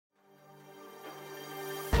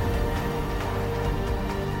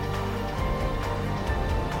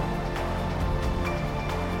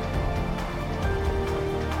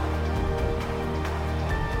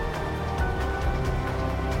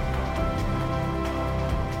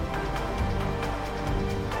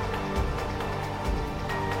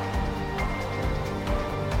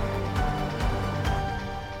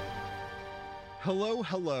Hello,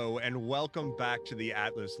 hello, and welcome back to the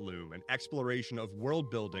Atlas Loom, an exploration of world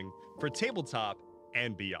building for tabletop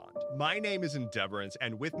and beyond. My name is Endeavorance,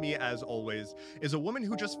 and with me, as always, is a woman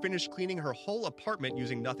who just finished cleaning her whole apartment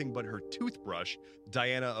using nothing but her toothbrush,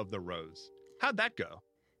 Diana of the Rose. How'd that go?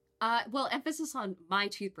 Well, emphasis on my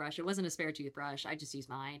toothbrush. It wasn't a spare toothbrush. I just used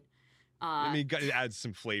mine. I Uh, mean, it adds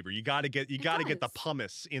some flavor. You gotta get it the does.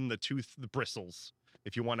 pumice in the bristles,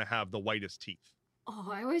 if you want to have the whitest teeth. Oh,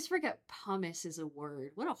 I always forget pumice is a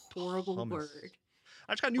word. What a horrible Pumice. word.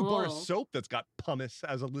 I just got a new bar of Oh, soap that's got pumice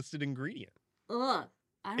as a listed ingredient. ugh.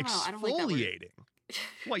 I don't know. I don't like that word. Exfoliating.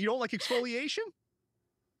 What, you don't like exfoliation?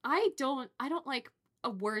 I don't like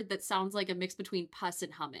a word that sounds like a mix between pus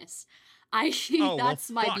and hummus. I Oh, well,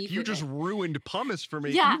 that's my fuck. beef You with just it. ruined pumice for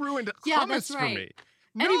me. Yeah, You ruined yeah, that's hummus for right. me.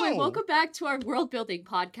 Anyway, No. welcome back to our world building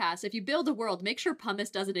podcast. If you build a world, make sure pumice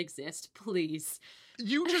doesn't exist, please.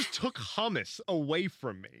 You just took hummus away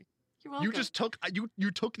from me. You're You welcome. just took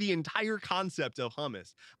you took the entire concept of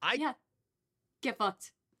hummus. Yeah, get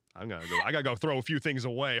fucked. I gotta go throw a few things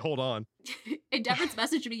away. Hold on. Endeavor's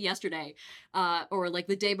messaged me yesterday, or like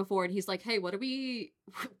the day before, and he's like, "Hey, what are we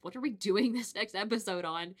doing this next episode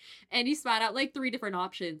on?" And he spat out like 3 different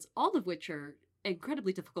options, all of which are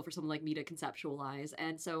incredibly difficult for someone like me to conceptualize.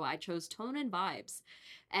 And so I chose tone and vibes,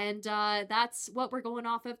 and that's what we're going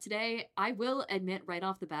off of today. I will admit right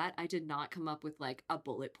off the bat, I did not come up with like a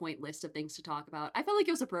bullet point list of things to talk about. I felt like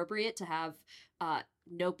it was appropriate to have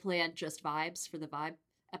no plan, just vibes for the vibe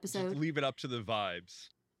Just episode. leave it up to the vibes.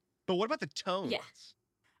 But what about the Yeah. tones?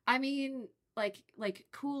 I mean, like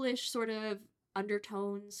coolish sort of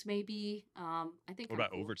undertones, maybe. I think What I'm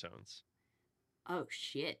about cool. overtones? Oh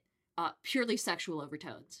shit. Purely sexual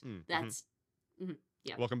overtones. Mm-hmm. That's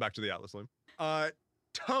yeah. Welcome back to the Atlas Lim.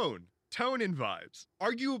 Tone. Tone and vibes.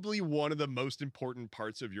 Arguably one of the most important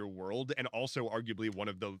parts of your world, and also arguably one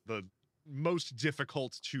of the most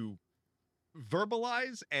difficult to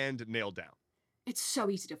verbalize and nail down. It's so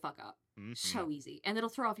easy to fuck up. Mm-hmm. So easy, and it'll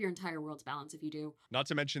throw off your entire world's balance if you do. Not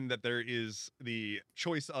to mention that there is the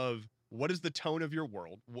choice of what is the tone of your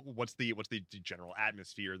world? What's the general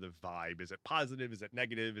atmosphere, the vibe? Is it positive? Is it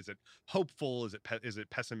negative? Is it hopeful? Is it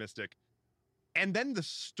pessimistic? And then the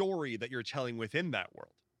story that you're telling within that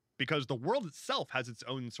world, because the world itself has its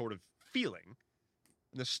own sort of feeling.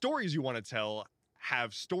 The stories you want to tell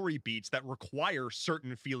have story beats that require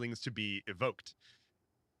certain feelings to be evoked.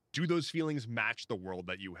 Do those feelings match the world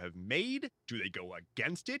that you have made? Do they go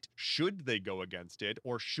against it? Should they go against it?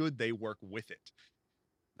 Or should they work with it?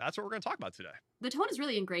 That's what we're going to talk about today. The tone is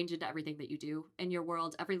really ingrained into everything that you do in your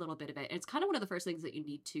world, every little bit of it. And it's kind of one of the first things that you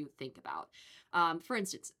need to think about. For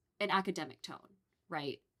instance, an academic tone,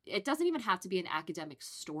 right? It doesn't even have to be an academic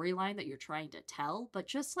storyline that you're trying to tell, but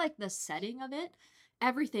just like the setting of it,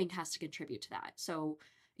 everything has to contribute to that. So,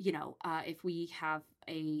 if we have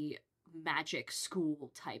a magic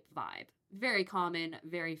school type vibe, very common,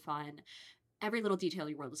 very fun. Every little detail of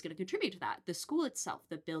your world is going to contribute to that. The school itself,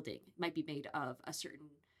 the building, might be made of a certain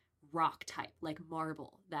rock type, like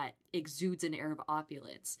marble, that exudes an air of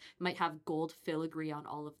opulence. It might have gold filigree on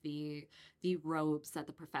all of the robes that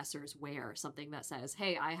the professors wear, something that says,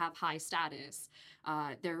 "Hey, I have high status."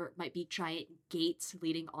 There might be giant gates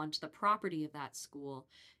leading onto the property of that school.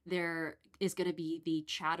 There is going to be the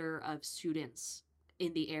chatter of students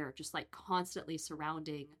in the air, just like constantly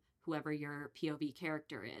surrounding whoever your POV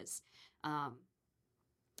character is. Um,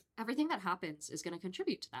 Everything that happens is going to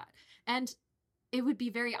contribute to that. And it would be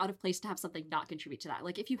very out of place to have something not contribute to that.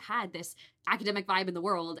 Like if you had this academic vibe in the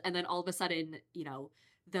world and then all of a sudden,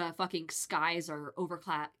 the fucking skies are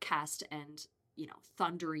overcast and,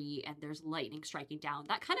 thundery and there's lightning striking down,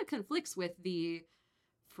 that kind of conflicts with the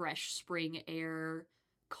fresh spring air,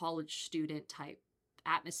 college student type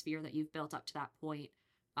atmosphere that you've built up to that point.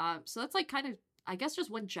 So that's like kind of, I guess,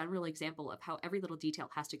 just one general example of how every little detail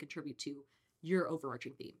has to contribute to your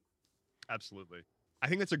overarching theme. Absolutely. I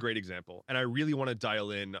think that's a great example. And I really want to dial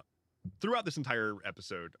in throughout this entire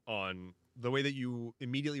episode on the way that you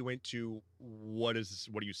immediately went to what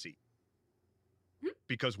do you see?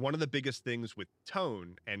 Because one of the biggest things with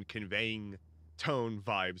tone and conveying tone,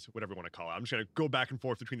 vibes, whatever you want to call it, I'm just going to go back and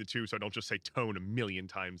forth between the two so I don't just say tone a million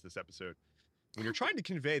times this episode. When you're trying to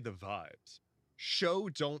convey the vibes, show,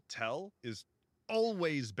 don't tell is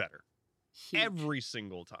always better. Huge. Every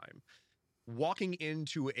single time. Walking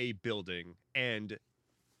into a building and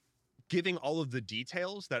giving all of the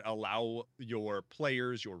details that allow your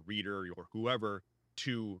players, your reader, your whoever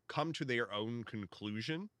to come to their own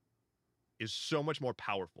conclusion is so much more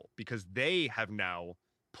powerful because they have now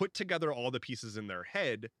put together all the pieces in their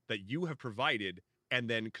head that you have provided and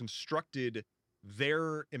then constructed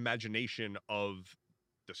their imagination of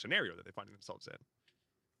the scenario that they find themselves in,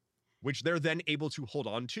 which they're then able to hold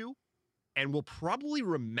on to and will probably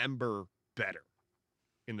remember better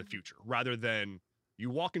in the future, rather than you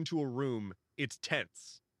walk into a room, it's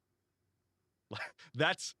tense.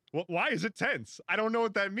 That's why is it tense? I don't know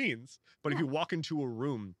what that means. But if you walk into a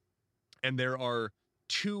room and there are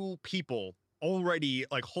two people already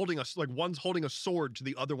like holding us, like one's holding a sword to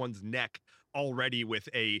the other one's neck already, with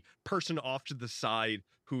a person off to the side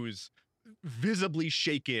who's visibly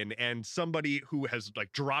shaken, and somebody who has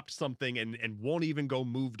like dropped something and won't even go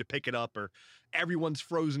move to pick it up, or everyone's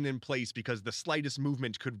frozen in place because the slightest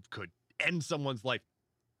movement could end someone's life.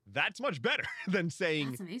 That's much better than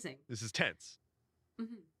saying That's amazing. This is tense.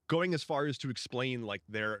 Going as far as to explain like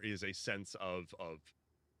there is a sense of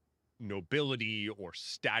nobility or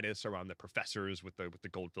status around the professors with the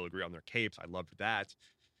gold filigree on their capes. I loved that.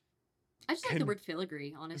 I just like the word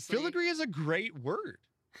filigree, honestly. Filigree is a great word.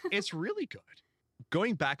 It's really good.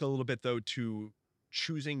 Going back a little bit, though, to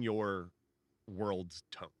choosing your world's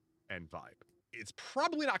tone and vibe, it's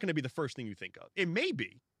probably not going to be the first thing you think of. It may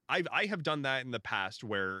be. I have done that in the past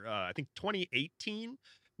where I think 2018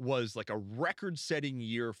 was like a record-setting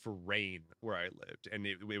year for rain where I lived, and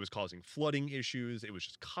it was causing flooding issues. It was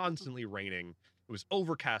just constantly raining. It was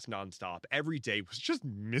overcast nonstop. Every day was just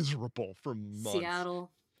miserable for months.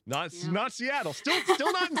 Seattle. Not Seattle.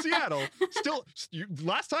 Still not in Seattle.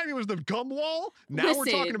 Last time it was the gum wall. Now we're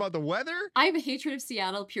talking about the weather. I have a hatred of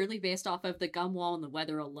Seattle purely based off of the gum wall and the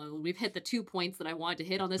weather alone. We've hit the 2 points that I wanted to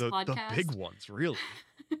hit on this podcast. The big ones, really.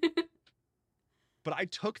 But I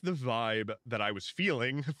took the vibe that I was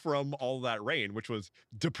feeling from all that rain, which was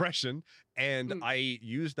depression, and I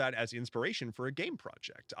used that as inspiration for a game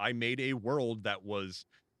project. I made a world that was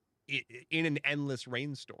in an endless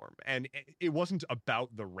rainstorm, and it wasn't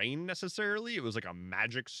about the rain necessarily. It was like a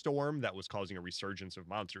magic storm that was causing a resurgence of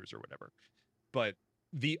monsters or whatever. But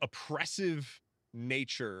the oppressive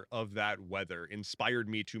nature of that weather inspired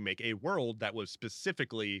me to make a world that was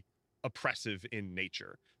specifically oppressive in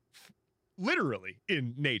nature. Literally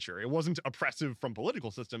in nature. It wasn't oppressive from political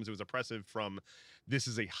systems. It was oppressive from, this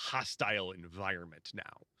is a hostile environment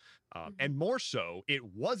now. And more so, it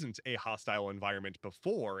wasn't a hostile environment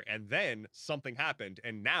before, and then something happened,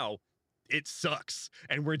 and now it sucks,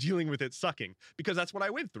 and we're dealing with it sucking. Because that's what I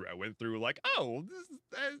went through. I went through like, oh, this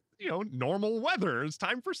is, normal weather. It's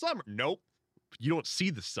time for summer. Nope. You don't see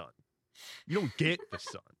the sun. You don't get the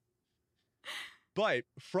sun. But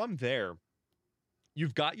from there,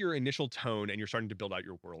 you've got your initial tone and you're starting to build out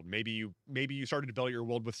your world. Maybe you started to build your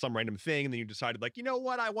world with some random thing, and then you decided like, you know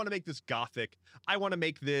what? I want to make this gothic. I want to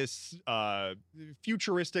make this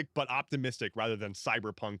futuristic but optimistic rather than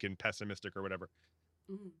cyberpunk and pessimistic or whatever.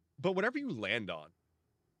 But whatever you land on,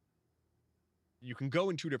 you can go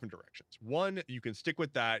in two different directions. One, you can stick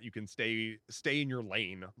with that. You can stay in your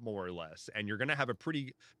lane more or less, and you're going to have a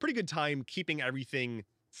pretty good time keeping everything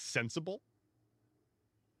sensible.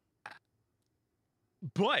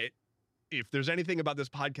 But if there's anything about this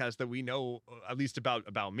podcast that we know, at least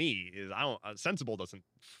about me, is sensible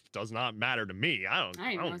does not matter to me. I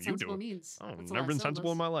don't know what sensible means. I've never been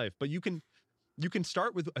sensible in my life. But you can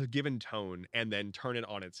start with a given tone and then turn it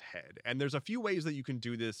on its head. And there's a few ways that you can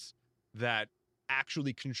do this that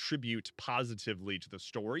actually contribute positively to the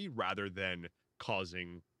story rather than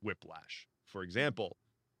causing whiplash. For example,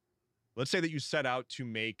 let's say that you set out to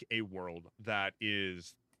make a world that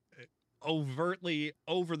is overtly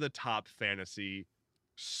over-the-top fantasy,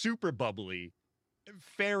 super bubbly,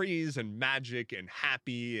 fairies and magic and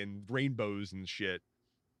happy and rainbows and shit.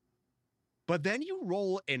 But then you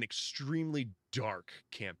roll an extremely dark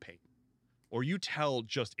campaign, or you tell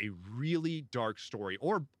just a really dark story,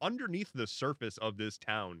 or underneath the surface of this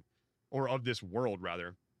town, or of this world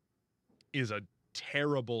rather, is a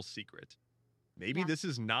terrible secret. Maybe this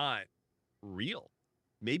is not real.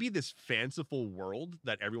 Maybe this fanciful world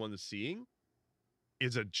that everyone is seeing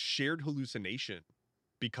is a shared hallucination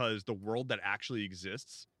because the world that actually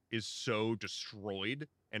exists is so destroyed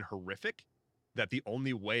and horrific that the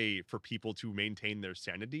only way for people to maintain their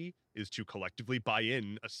sanity is to collectively buy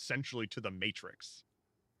in essentially to the Matrix.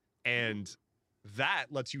 And that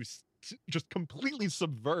lets you just completely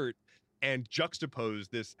subvert and juxtapose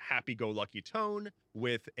this happy-go-lucky tone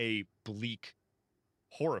with a bleak,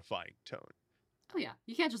 horrifying tone. Oh yeah,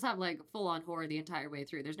 you can't just have like full-on horror the entire way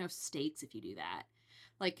through. There's no stakes if you do that.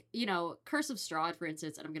 Like, Curse of Strahd, for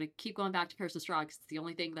instance, and I'm going to keep going back to Curse of Strahd because it's the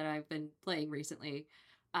only thing that I've been playing recently.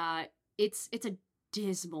 It's a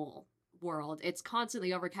dismal world. It's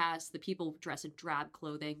constantly overcast. The people dress in drab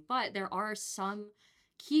clothing, but there are some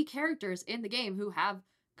key characters in the game who have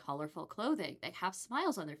colorful clothing. They have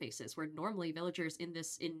smiles on their faces where normally villagers in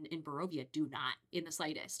Barovia do not in the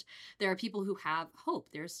slightest. There are people who have hope.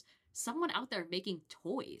 There's someone out there making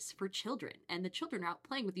toys for children, and the children are out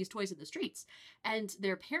playing with these toys in the streets. And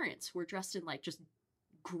their parents were dressed in like just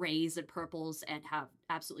grays and purples and have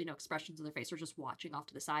absolutely no expressions on their face. They're just watching off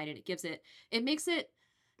to the side, and it makes it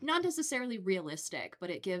not necessarily realistic, but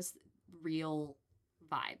it gives real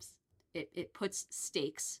vibes. It puts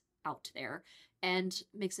stakes out there and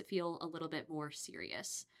makes it feel a little bit more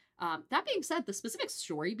serious. That being said, the specific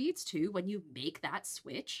story beats too, when you make that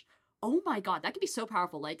switch, oh my god, that can be so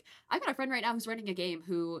powerful. Like, I've got a friend right now who's running a game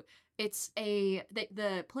who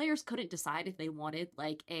the players couldn't decide if they wanted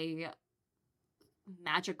like a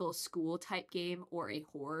magical school type game or a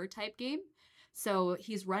horror type game. So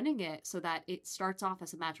he's running it so that it starts off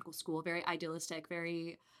as a magical school, very idealistic,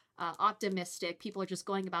 very optimistic. People are just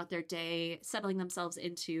going about their day, settling themselves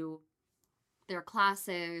into their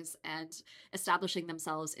classes and establishing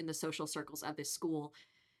themselves in the social circles of this school.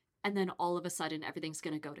 And then all of a sudden, everything's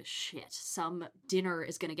going to go to shit. Some dinner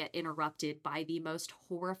is going to get interrupted by the most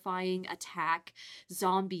horrifying attack,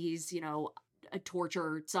 zombies,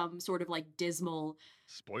 torture, some sort of like dismal,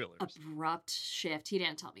 spoilers, abrupt shift. He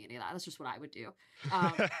didn't tell me any of that. That's just what I would do.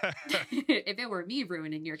 If it were me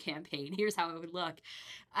ruining your campaign, here's how it would look.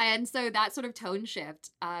 And so that sort of tone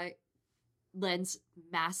shift lends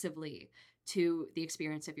massively to the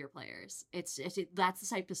experience of your players. That's the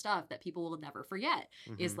type of stuff that people will never forget,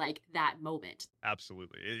 is like that moment.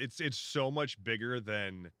 Absolutely. It's so much bigger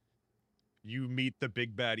than you meet the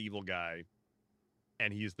big bad evil guy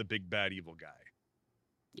and he's the big bad evil guy.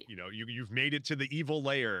 Yeah. You've made it to the evil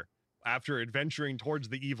lair after adventuring towards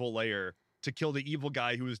the evil lair to kill the evil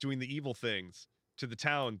guy who was doing the evil things to the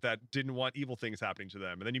town that didn't want evil things happening to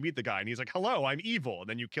them. And then you meet the guy and he's like, hello, I'm evil. And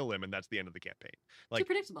then you kill him and that's the end of the campaign. Like, too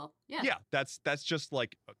predictable. Yeah. Yeah, that's just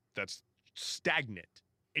like, that's stagnant.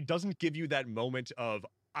 It doesn't give you that moment of,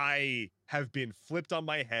 I have been flipped on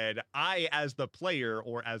my head. I, as the player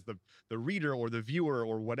or as the reader or the viewer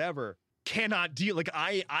or whatever, cannot deal. Like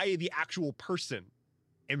I, the actual person,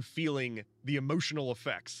 am feeling the emotional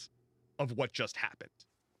effects of what just happened.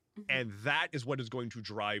 And that is what is going to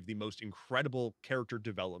drive the most incredible character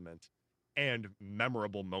development and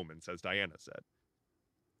memorable moments, as Diana said.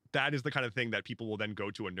 That is the kind of thing that people will then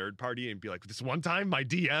go to a nerd party and be like, this one time my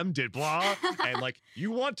DM did blah. And like,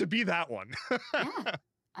 you want to be that one. Yeah.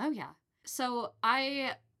 Oh, yeah. So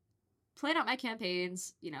I plan out my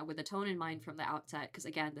campaigns, with a tone in mind from the outset, because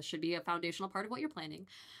again, this should be a foundational part of what you're planning.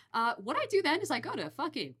 What I do then is I go to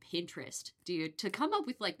fucking Pinterest, dude, to come up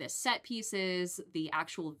with like the set pieces, the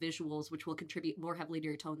actual visuals, which will contribute more heavily to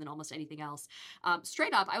your tone than almost anything else.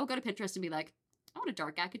 Straight up, I will go to Pinterest and be like, I want a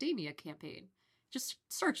dark academia campaign. Just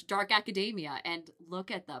search dark academia and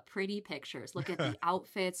look at the pretty pictures, look at the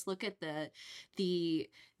outfits, look at the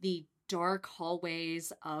dark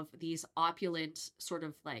hallways of these opulent sort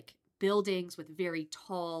of like buildings with very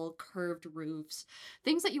tall curved roofs,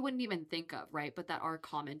 things that you wouldn't even think of, right? But that are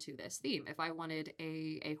common to this theme. If I wanted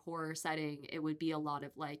a horror setting, it would be a lot of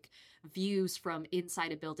like views from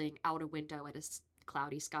inside a building out a window at a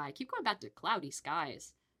cloudy sky. I keep going back to cloudy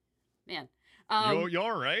skies, man. You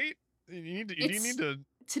all right? You need to.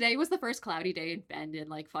 Today was the first cloudy day in Bend in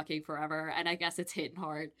like fucking forever, and I guess it's hitting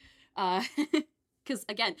hard. Because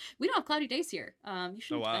again, we don't have cloudy days here. You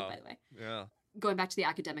shouldn't do that, by the way. Yeah. Going back to the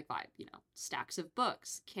academic vibe, stacks of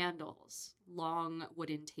books, candles, long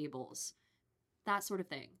wooden tables, that sort of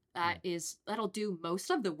thing. That'll do most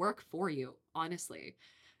of the work for you, honestly.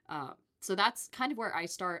 So that's kind of where I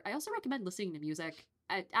start. I also recommend listening to music,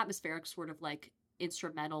 atmospheric sort of like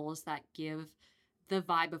instrumentals that give the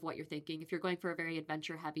vibe of what you're thinking. If you're going for a very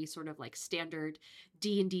adventure heavy sort of like standard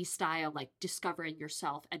D&D style, like discovering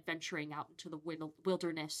yourself, adventuring out into the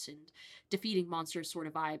wilderness and defeating monsters sort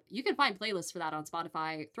of vibe, you can find playlists for that on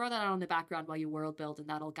Spotify. Throw that on in the background while you world build, and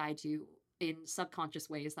that'll guide you in subconscious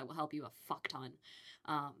ways that will help you a fuck ton.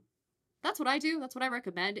 That's what I do. That's what I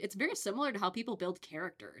recommend. It's very similar to how people build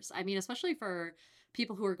characters. I mean, especially for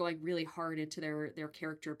people who are going really hard into their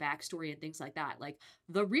character backstory and things like that. Like,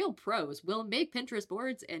 the real pros will make Pinterest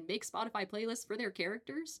boards and make Spotify playlists for their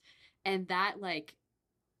characters. And that, like,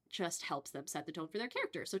 just helps them set the tone for their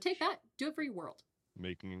character. So take that. Do it for your world.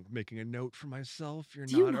 Making a note for myself. You're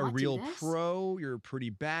Do you not a not do real this? pro. You're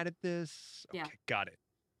pretty bad at this. Okay, Yeah. got it.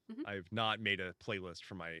 Mhm. I've not made a playlist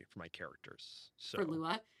for my characters. So For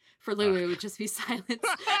Lua. For Lua, it would just be silence.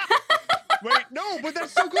 Wait, no, but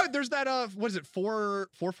that's so good. There's that what is it,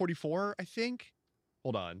 444, I think?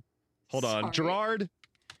 Hold on. Sorry. Gerard,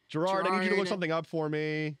 I need you to look Gerard. something up for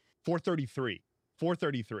me. 433.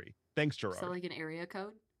 Thanks, Gerard. Is that like an area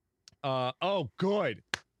code? Oh, good.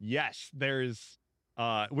 Yes, there's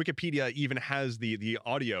Wikipedia even has the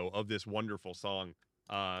audio of this wonderful song.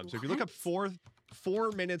 So if you look up What?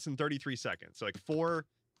 4 minutes and 33 seconds, so like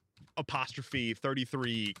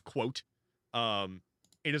 4'33" quote,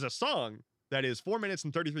 it is a song that is 4 minutes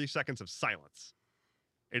and 33 seconds of silence.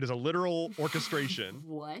 It is a literal orchestration,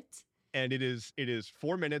 What? and it is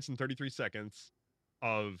 4 minutes and 33 seconds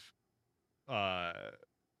of uh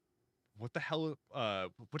what the hell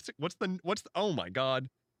what's the oh my god,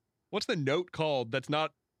 what's the note called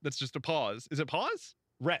that's just a pause? Is it pause?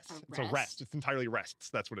 Rest. A It's a rest. rest? It's entirely rests.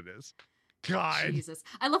 That's what it is. God. Jesus.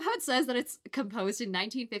 I love how it says that it's composed in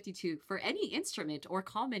 1952 for any instrument or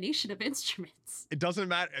combination of instruments. It doesn't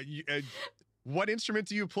matter. What instrument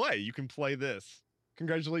do you play? You can play this.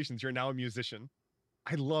 Congratulations, you're now a musician.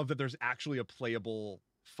 I love that there's actually a playable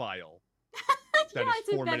file that Yeah, is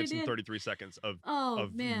it's 4 minutes embedded and in. 33 seconds of Oh,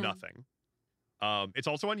 man. nothing. It's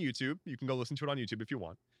also on YouTube. You can go listen to it on YouTube if you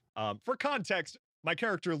want. For context, my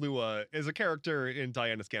character Lua is a character in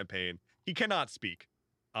Diana's campaign. He cannot speak.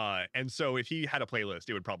 And so if he had a playlist,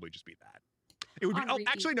 it would probably just be that. It would be, On oh, repeat.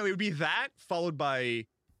 actually, no, it would be that followed by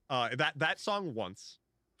that song once,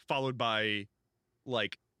 followed by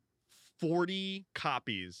like 40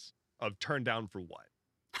 copies of Turn Down for What.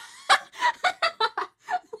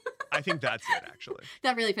 I think that's it, actually.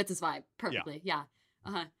 That really fits his vibe perfectly. Yeah.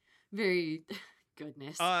 Uh-huh. Very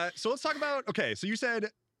goodness. So let's talk about, okay, so you said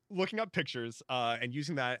looking up pictures and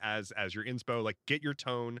using that as your inspo, like get your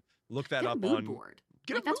tone, look that Get a up mood on board.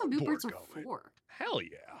 get Like, a that's what mood boards board are going. for. Hell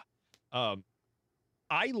yeah.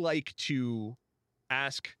 I like to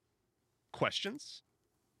ask questions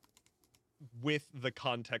with the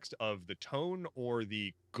context of the tone or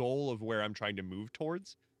the goal of where I'm trying to move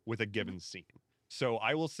towards with a given scene. So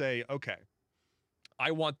I will say, okay,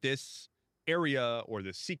 I want this area or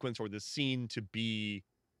this sequence or this scene to be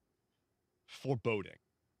foreboding.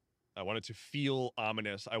 I want it to feel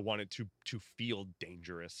ominous. I want it to feel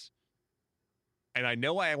dangerous. And I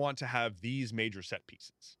know I want to have these major set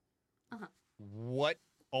pieces. Uh-huh. What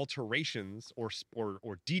alterations or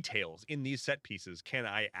details in these set pieces can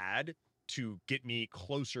I add to get me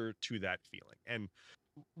closer to that feeling? And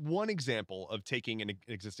one example of taking an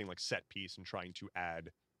existing like set piece and trying to add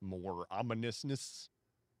more ominousness,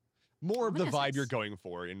 more of the vibe you're going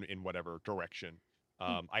for in whatever direction.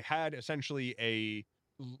 I had essentially a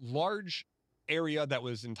large area that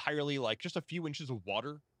was entirely like just a few inches of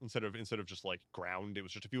water instead of just like ground. It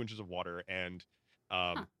was just a few inches of water, and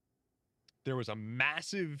there was a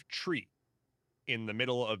massive tree in the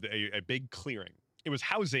middle of a big clearing. It was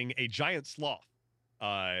housing a giant sloth,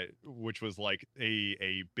 which was like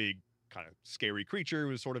a big kind of scary creature. It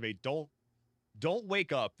was sort of a don't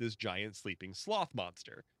wake up this giant sleeping sloth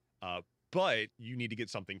monster, but you need to get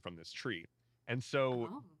something from this tree. And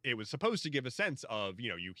so it was supposed to give a sense of,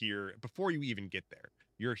 you hear, before you even get there,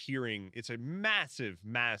 you're hearing, it's a massive,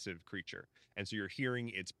 massive creature. And so you're hearing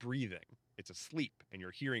its breathing, it's asleep, and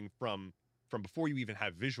you're hearing from before you even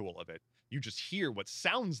have visual of it, you just hear what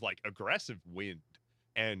sounds like aggressive wind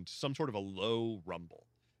and some sort of a low rumble.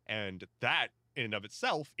 And that in and of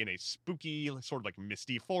itself, in a spooky, sort of like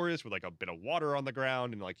misty forest with like a bit of water on the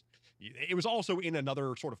ground, and like it was also in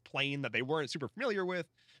another sort of plane that they weren't super familiar with.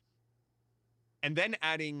 And then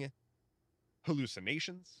adding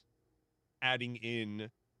hallucinations, adding in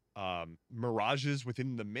mirages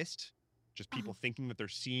within the mist, just people thinking that they're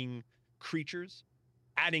seeing creatures,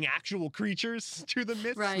 adding actual creatures to the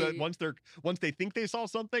mist. Right. So that once they think they saw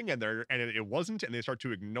something and it wasn't, and they start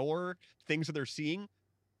to ignore things that they're seeing,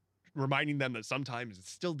 reminding them that sometimes it's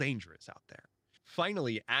still dangerous out there.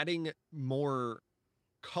 Finally, adding more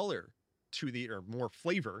color or more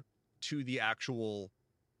flavor to the actual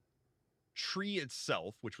tree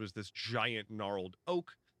itself, which was this giant gnarled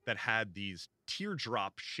oak that had these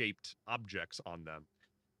teardrop-shaped objects on them.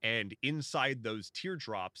 And inside those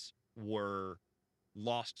teardrops were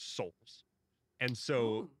lost souls. And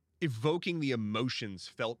so evoking the emotions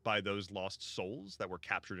felt by those lost souls that were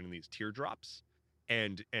captured in these teardrops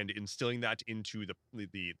and instilling that into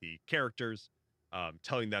the characters,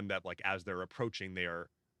 telling them that like as they're approaching, they are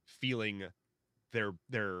feeling their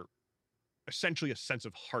essentially a sense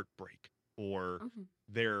of heartbreak, or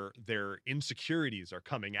their insecurities are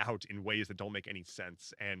coming out in ways that don't make any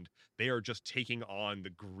sense, and they are just taking on the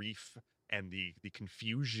grief and the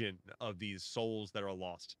confusion of these souls that are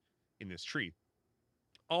lost in this tree,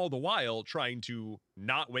 all the while trying to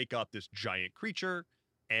not wake up this giant creature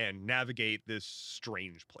and navigate this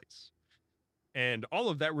strange place. And all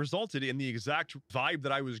of that resulted in the exact vibe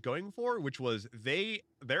that I was going for, which was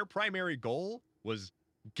their primary goal was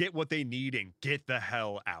get what they need and get the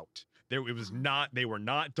hell out. It was not, they were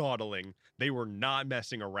not dawdling. They were not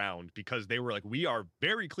messing around because they were like, we are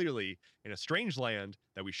very clearly in a strange land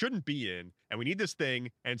that we shouldn't be in. And we need this thing.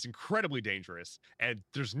 And it's incredibly dangerous. And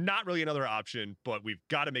there's not really another option, but we've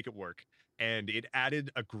got to make it work. And it added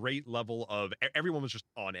a great level of, everyone was just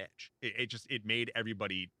on edge. It made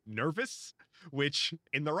everybody nervous, which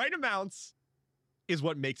in the right amounts is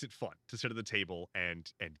what makes it fun to sit at the table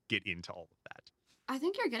and get into all of that. I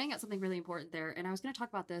think you're getting at something really important there. And I was going to talk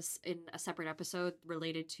about this in a separate episode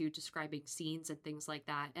related to describing scenes and things like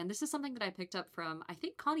that. And this is something that I picked up from, I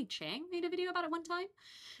think Connie Chang made a video about it one time,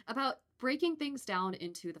 about breaking things down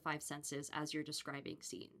into the five senses as you're describing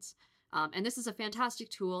scenes. And this is a fantastic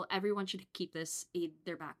tool. Everyone should keep this in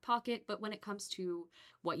their back pocket. But when it comes to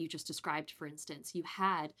what you just described, for instance, you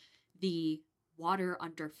had the water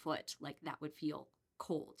underfoot, like that would feel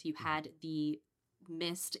cold. You had the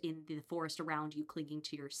mist in the forest around you clinging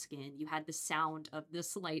to your skin. You had the sound of the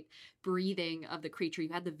slight breathing of the creature. You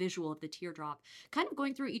had the visual of the teardrop. Kind of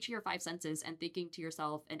going through each of your five senses and thinking to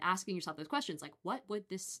yourself and asking yourself those questions like, what would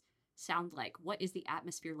this sound like? What is the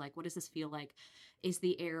atmosphere like? What does this feel like? Is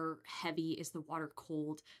the air heavy? Is the water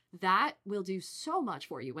cold? That will do so much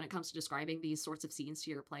for you when it comes to describing these sorts of scenes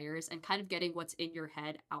to your players and kind of getting what's in your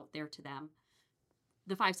head out there to them.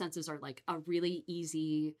 The five senses are like a really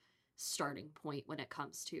easy starting point when it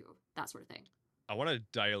comes to that sort of thing. I want to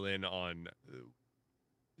dial in on,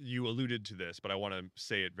 you alluded to this, but I want to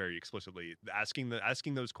say it very explicitly.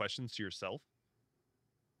 Asking those questions to yourself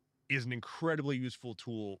is an incredibly useful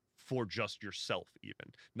tool for just yourself,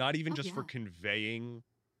 even. Not even just for conveying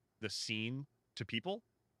the scene to people,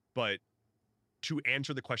 but to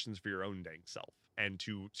answer the questions for your own dang self and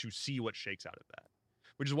to see what shakes out of that.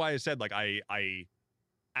 Which is why I said, like, I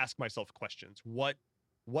ask myself questions. What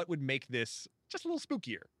would make this just a little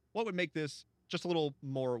spookier? What would make this just a little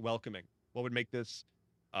more welcoming? What would make this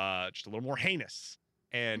just a little more heinous?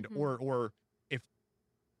 And or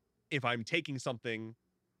if I'm taking something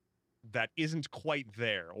that isn't quite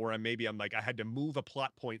there, or I'm like, I had to move a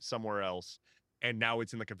plot point somewhere else, and now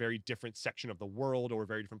it's in like a very different section of the world or a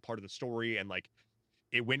very different part of the story, and like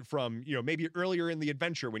it went from, you know, maybe earlier in the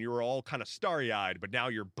adventure when you were all kind of starry-eyed, but now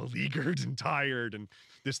you're beleaguered and tired, and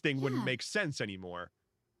this thing wouldn't make sense anymore.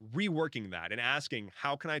 Reworking that and asking,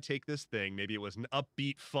 how can I take this thing? Maybe it was an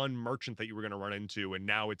upbeat, fun merchant that you were going to run into, and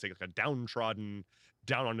now it's like a downtrodden,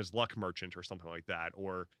 down on his luck merchant or something like that,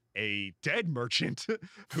 or a dead merchant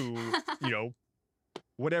who, you know,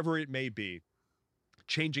 whatever it may be.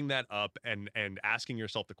 Changing that up and asking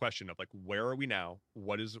yourself the question of like, where are we now?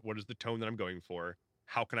 What is the tone that I'm going for?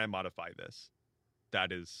 How can I modify this?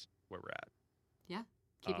 That is where we're at. Yeah,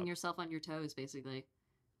 keeping yourself on your toes, basically,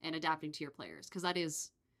 and adapting to your players, because that is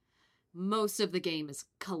most of the game is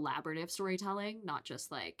collaborative storytelling, not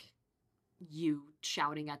just like you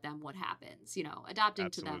shouting at them what happens. You know, adapting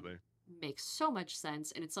to them makes so much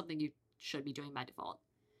sense, and it's something you should be doing by default.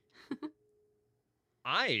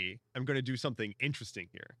 I am going to do something interesting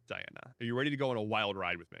here, Diana. Are you ready to go on a wild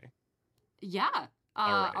ride with me? Yeah.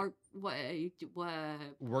 All right.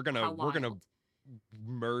 We're gonna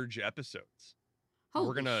merge episodes.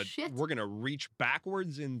 Holy shit. We're gonna reach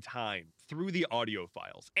backwards in time through the audio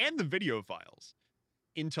files and the video files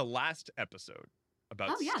into last episode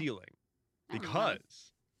about stealing,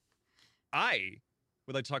 because I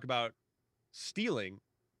would like to talk about stealing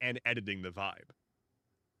and editing the vibe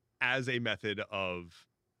as a method of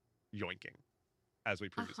yoinking, as we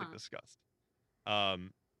previously discussed.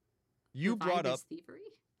 You brought up thievery.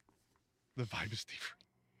 The vibe is thievery.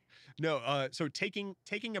 No, so taking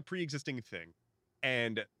a pre-existing thing,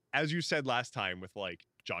 and as you said last time with like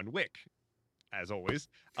John Wick, as always.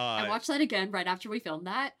 I watched that again right after we filmed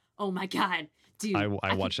that. Oh my god, dude!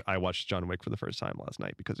 I watched John Wick for the first time last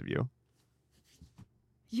night because of you.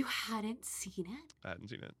 You hadn't seen it? I hadn't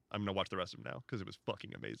seen it. I'm gonna watch the rest of them now because it was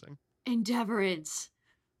fucking amazing. Endeavorance,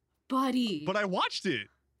 buddy. But I watched it.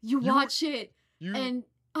 You watched it, and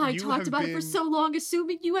I talked about it for so long,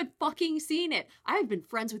 assuming you had fucking seen it. I have been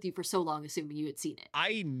friends with you for so long, assuming you had seen it.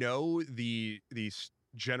 I know the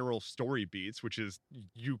general story beats, which is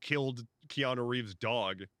you killed Keanu Reeves'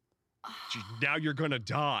 dog. Now you're gonna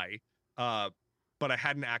die. But I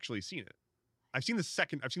hadn't actually seen it. I've seen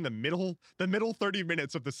the middle 30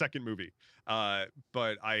 minutes of the second movie.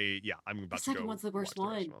 But I'm about to go. The second one's the worst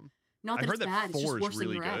one. Not that I've heard it's bad, it's just 4 worse is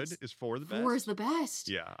really than the rest. good. Is 4 the best? 4 is the best.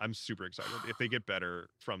 Yeah, I'm super excited if they get better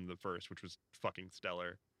from the first, which was fucking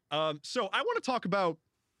stellar. So I want to talk about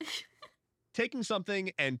taking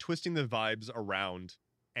something and twisting the vibes around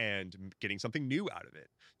and getting something new out of it.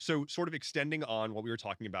 So sort of extending on what we were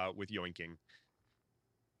talking about with yoinking.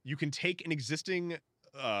 You can take an existing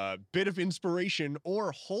bit of inspiration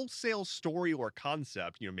or wholesale story or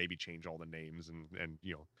concept, maybe change all the names and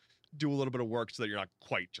do a little bit of work so that you're not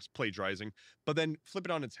quite just plagiarizing, but then flip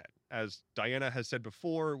it on its head. As Diana has said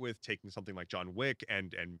before, with taking something like John Wick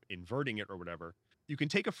and inverting it or whatever, you can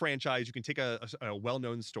take a franchise, you can take a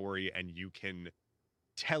well-known story, and you can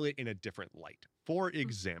tell it in a different light. For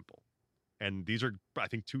example, and these are, I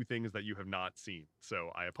think, two things that you have not seen, so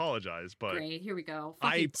I apologize, but great, here we go.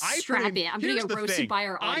 I Fucking strap in. I'm gonna here's get the roasted thing. by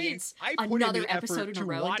our audience. I put in Another the episode effort in a to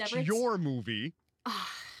row, watch Deborah. your movie.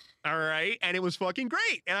 All right, and it was fucking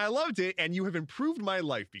great, and I loved it, and you have improved my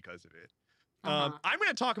life because of it. I'm going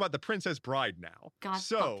to talk about The Princess Bride now. God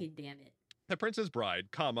fucking damn it. The Princess Bride,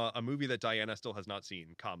 a movie that Diana still has not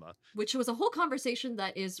seen, which was a whole conversation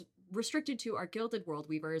that is restricted to our Gilded World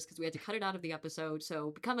Weavers because we had to cut it out of the episode.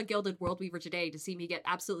 So become a Gilded World Weaver today to see me get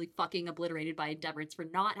absolutely fucking obliterated by Endeavorance for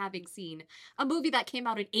not having seen a movie that came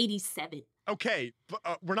out in 87. Okay,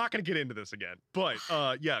 we're not going to get into this again, but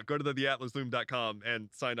yeah, go to theatlasloom.com and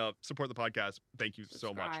sign up, support the podcast. Thank you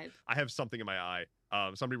so much. I have something in my eye.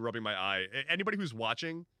 Somebody rubbing my eye. Anybody who's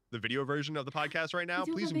watching the video version of the podcast right now,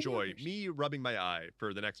 please enjoy me rubbing my eye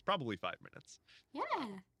for the next probably 5 minutes. Yeah.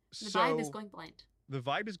 The vibe is going blind. The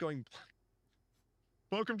vibe is going blind.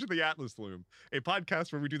 Welcome to the Atlas Loom, a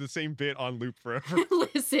podcast where we do the same bit on loop forever.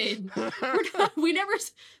 Listen, we never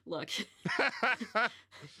look.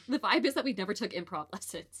 The vibe is that we never took improv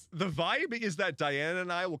lessons. The vibe is that Diana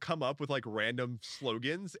and I will come up with like random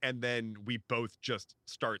slogans, and then we both just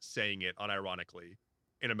start saying it unironically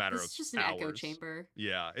in a matter of hours. It's just an echo chamber.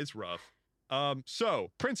 Yeah, it's rough. So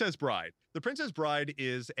Princess Bride. The Princess Bride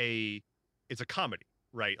is it's a comedy,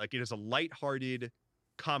 right? Like, it is a lighthearted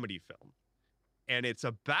comedy film. And it's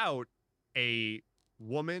about a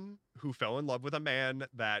woman who fell in love with a man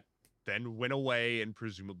that then went away and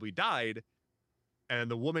presumably died.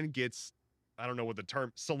 And the woman gets, I don't know what the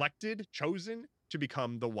term, chosen to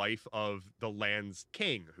become the wife of the land's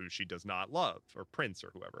king, who she does not love, or prince,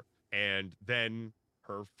 or whoever. And then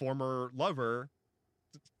her former lover,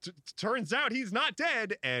 turns out he's not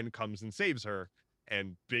dead, and comes and saves her.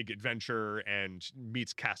 And big adventure, and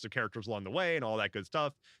meets cast of characters along the way, and all that good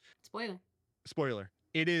stuff. Spoiler.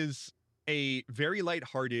 It is a very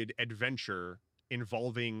lighthearted adventure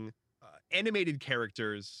involving animated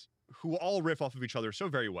characters who all riff off of each other so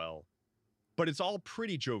very well, but it's all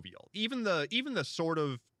pretty jovial. Even the sort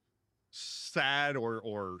of sad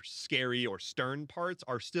or scary or stern parts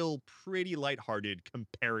are still pretty lighthearted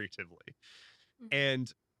comparatively.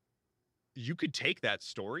 And you could take that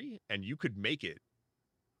story and you could make it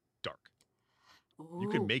dark. Ooh. You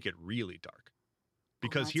could make it really dark.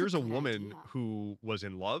 Because here's a woman who was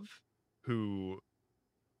in love, who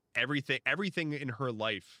everything in her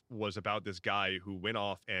life was about this guy who went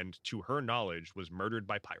off and, to her knowledge, was murdered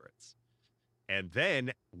by pirates. And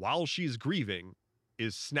then, while she's grieving,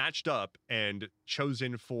 is snatched up and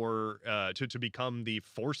chosen to become the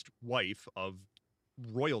forced wife of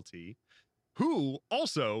royalty, who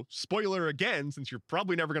also, spoiler again, since you're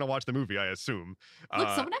probably never going to watch the movie, I assume. Look,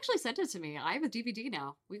 someone actually sent it to me. I have a DVD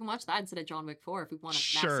now. We can watch that instead of John Wick 4 if we want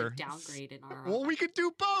a massive downgrade in our... Well, we could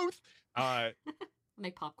do both.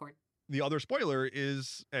 Make popcorn. The other spoiler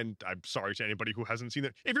is, and I'm sorry to anybody who hasn't seen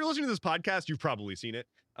it. If you're listening to this podcast, you've probably seen it.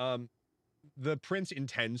 The prince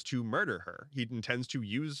intends to murder her. He intends to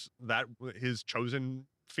use his chosen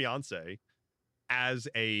fiance as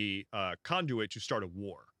a conduit to start a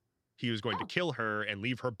war. He was going to kill her and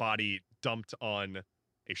leave her body dumped on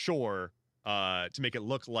a shore to make it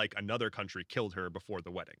look like another country killed her before the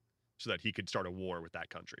wedding, so that he could start a war with that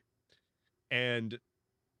country. And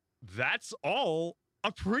that's all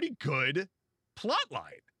a pretty good plot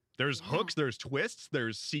line. There's hooks, there's twists,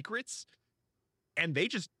 there's secrets, and they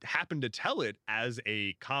just happen to tell it as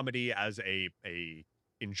a comedy, as a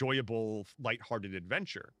enjoyable, lighthearted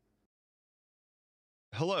adventure.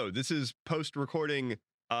 Hello, this is post-recording,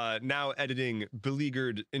 now editing,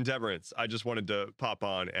 beleaguered Endeavorance. I just wanted to pop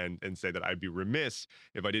on and say that I'd be remiss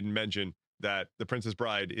if I didn't mention that The Princess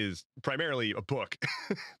Bride is primarily a book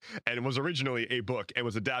and was originally a book and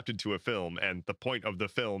was adapted to a film. And the point of the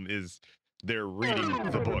film is they're reading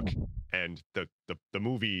the book, and the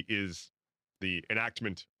movie is the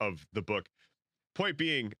enactment of the book. Point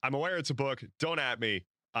being, I'm aware it's a book. Don't at me.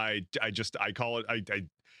 I call it,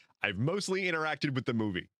 I've mostly interacted with the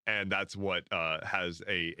movie, and that's what has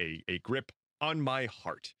a grip on my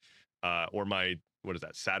heart, or my, what is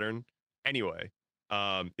that, Saturn? Anyway,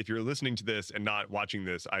 if you're listening to this and not watching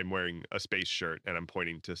this, I'm wearing a space shirt and I'm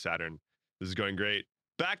pointing to Saturn. This is going great.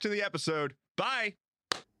 Back to the episode. Bye.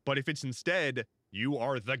 But if it's instead you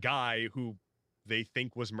are the guy who they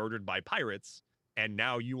think was murdered by pirates, and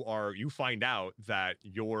now you find out that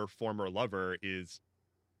your former lover is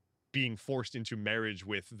being forced into marriage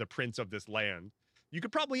with the prince of this land. You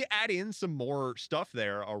could probably add in some more stuff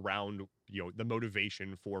there around, the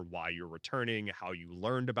motivation for why you're returning, how you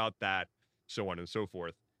learned about that, so on and so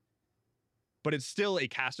forth. But it's still a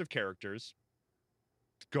cast of characters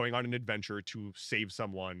going on an adventure to save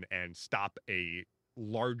someone and stop a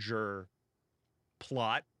larger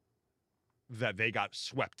plot that they got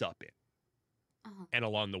swept up in. Uh-huh. And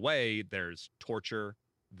along the way, there's torture,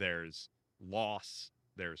 there's loss,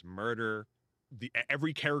 there's murder.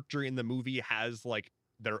 Every character in the movie has like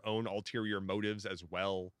their own ulterior motives as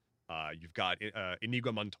well. You've got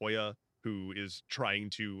Inigo Montoya, who is trying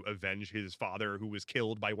to avenge his father, who was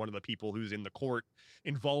killed by one of the people who's in the court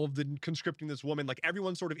involved in conscripting this woman. Like,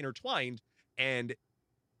 everyone's sort of intertwined, and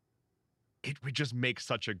it would just make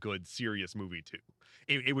such a good, serious movie too.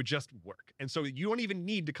 It would just work. And so you don't even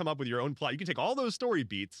need to come up with your own plot. You can take all those story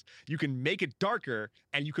beats, you can make it darker,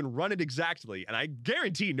 and you can run it exactly. And I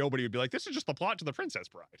guarantee nobody would be like, this is just the plot to The Princess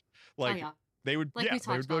Bride. Like, oh, yeah. They would, like yeah, we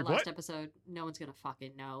talked about like, last episode, no one's gonna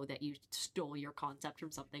fucking know that you stole your concept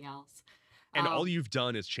from something else. And all you've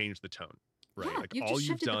done is change the tone, right? Yeah, like, you've all just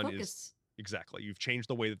you've shifted the done focus. is exactly, you've changed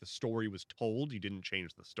the way that the story was told. You didn't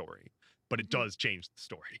change the story, but it does change the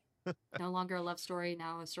story. No longer a love story,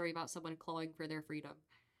 now a story about someone clawing for their freedom.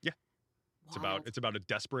 Yeah. Wild. It's about a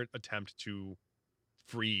desperate attempt to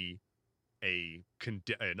free an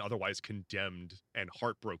otherwise condemned and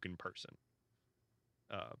heartbroken person,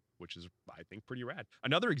 which is, I think, pretty rad.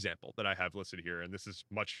 Another example that I have listed here, and this is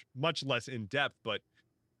much, much less in depth, but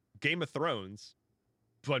Game of Thrones,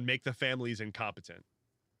 but make the families incompetent,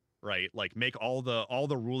 right? Like, make all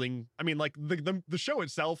the ruling. I mean, like, the show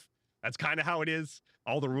itself, that's kind of how it is.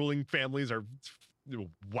 All the ruling families are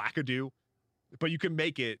wackadoo, but you can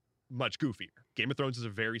make it much goofier. Game of Thrones is a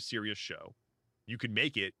very serious show. You could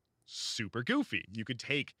make it super goofy. You could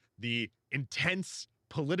take the intense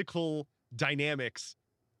political dynamics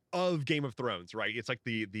of Game of Thrones, right? It's like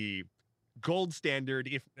the gold standard,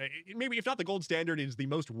 if not the gold standard, is the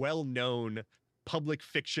most well-known public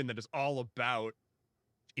fiction that is all about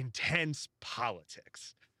intense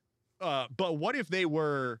politics. But what if they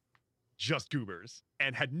were just goobers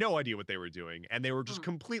and had no idea what they were doing, and they were just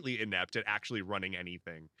completely inept at actually running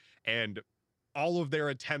anything, and all of their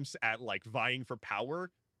attempts at like vying for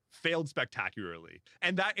power failed spectacularly?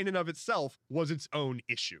 And that in and of itself was its own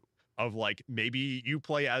issue of, like, maybe you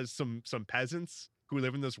play as some peasants who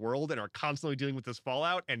live in this world and are constantly dealing with this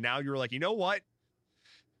fallout, and now you're like, you know what?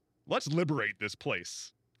 Let's liberate this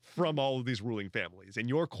place from all of these ruling families. And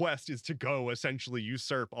your quest is to go essentially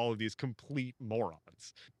usurp all of these complete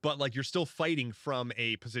morons. But like, you're still fighting from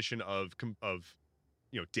a position of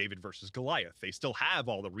David versus Goliath. They still have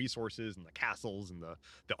all the resources and the castles and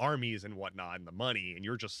the armies and whatnot and the money, and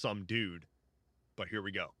you're just some dude. But here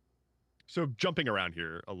we go. So jumping around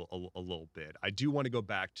here a little bit, I do want to go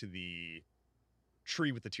back to the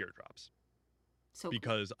tree with the teardrops.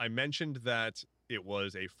 Because I mentioned that it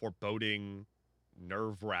was a foreboding,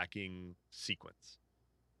 nerve-wracking sequence.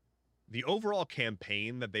 The overall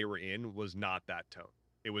campaign that they were in was not that tone.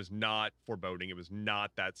 It was not foreboding. It was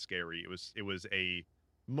not that scary. It was a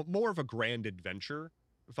more of a grand adventure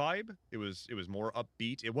vibe. It was more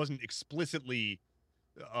upbeat. It wasn't explicitly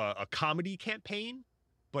a comedy campaign,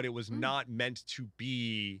 but it was not meant to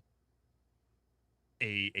be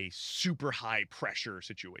a super high pressure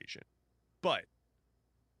situation. But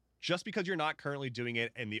just because you're not currently doing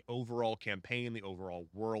it, and the overall campaign, the overall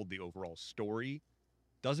world, the overall story,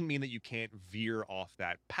 doesn't mean that you can't veer off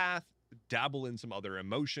that path, dabble in some other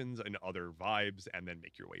emotions and other vibes, and then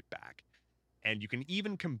make your way back. And you can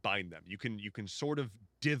even combine them. You can sort of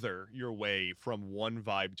dither your way from one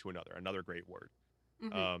vibe to another great word.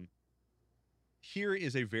 Here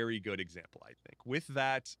is a very good example, I think. With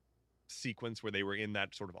that sequence where they were in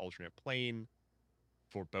that sort of alternate plane,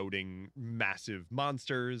 foreboding massive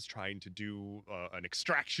monsters, trying to do an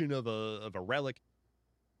extraction of a relic.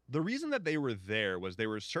 The reason that they were there was they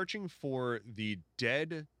were searching for the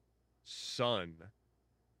dead son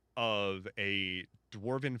of a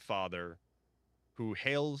dwarven father who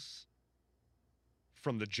hails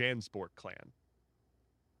from the Jansport clan.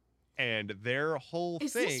 And their whole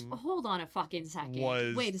thing hold on a fucking second.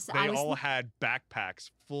 Was Wait, they all had backpacks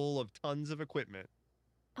full of tons of equipment.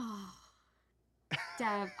 Oh.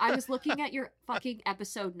 Dev, I was looking at your fucking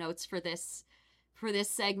episode notes for this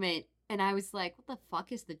segment, and I was like, what the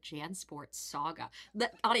fuck is the Jansport Saga?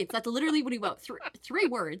 The audience, that's literally what he wrote. Three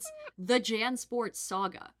words. The Jansport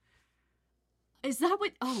Saga. Is that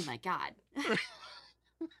what? Oh my god.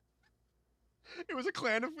 It was a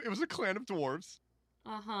clan of dwarves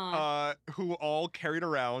Uh-huh. who all carried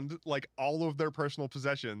around like all of their personal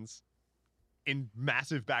possessions in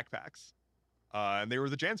massive backpacks. And they were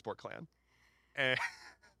the Jansport clan. And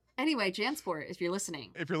Anyway, Jansport, if you're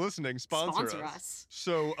listening, if you're listening, sponsor sponsor us. us.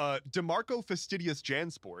 So, DeMarco Fastidious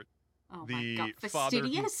Jansport, Oh my god, the father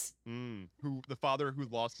fastidious? who the father who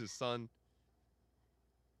lost his son,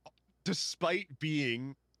 despite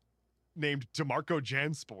being named DeMarco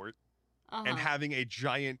Jansport and Uh-huh. having a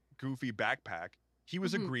giant goofy backpack, he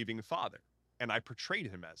was a Mhm. grieving father, and I portrayed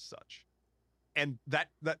him as such. And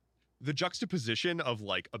that the juxtaposition of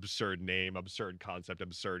like absurd name, absurd concept,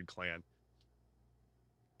 absurd clan,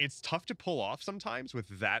 it's tough to pull off sometimes with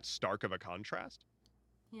that stark of a contrast.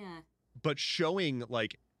 Yeah. But showing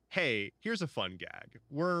like, hey, here's a fun gag.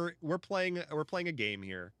 We're playing a game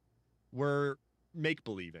here. We're make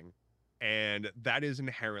believing, and that is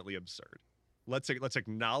inherently absurd. Let's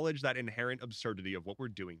acknowledge that inherent absurdity of what we're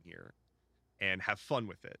doing here and have fun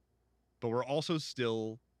with it. But we're also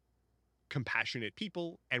still compassionate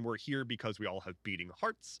people, and we're here because we all have beating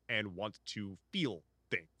hearts and want to feel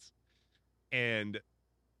things. And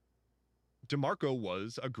DeMarco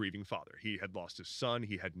was a grieving father. He had lost his son.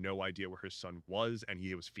 He had no idea where his son was, and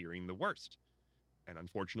he was fearing the worst. And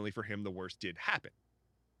unfortunately for him, the worst did happen.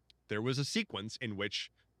 There was a sequence in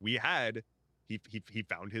which we had he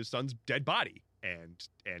found his son's dead body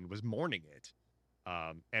and was mourning it,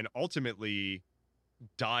 and ultimately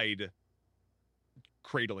died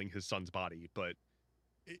cradling his son's body. But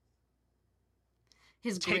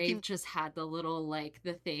His grave taking just had the little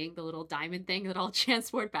the little diamond thing that all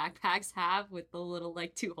transport backpacks have with the little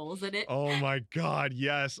like two holes in it. oh my god,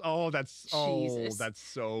 yes, Jesus. that's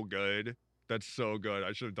so good. That's so good.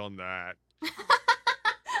 I should have done that.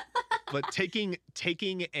 But taking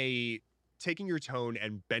your tone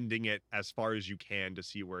and bending it as far as you can to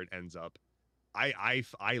see where it ends up. I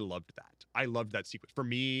loved that. I loved that sequence for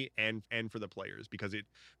me and for the players, because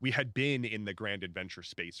we had been in the grand adventure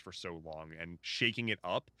space for so long, and shaking it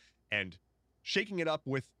up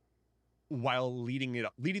with, while leading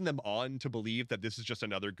them on to believe that this is just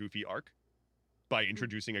another goofy arc by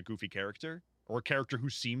introducing a goofy character, or a character who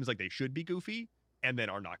seems like they should be goofy and then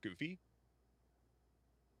are not goofy.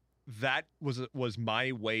 That was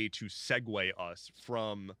my way to segue us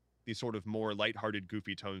from the sort of more lighthearted,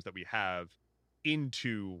 goofy tones that we have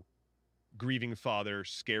into grieving father,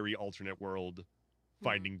 scary alternate world,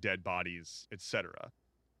 finding dead bodies, etc.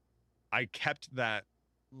 I kept that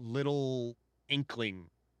little inkling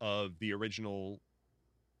of the original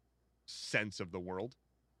sense of the world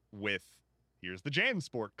with, here's the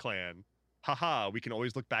Jansport clan. Haha, we can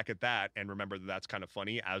always look back at that and remember that that's kind of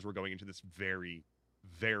funny as we're going into this very,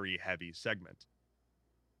 very heavy segment.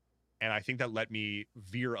 And I think that let me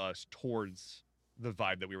veer us towards the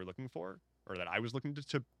vibe that we were looking for, or that I was looking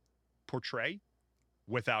to portray,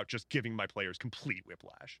 without just giving my players complete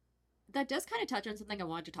whiplash. That does kind of touch on something I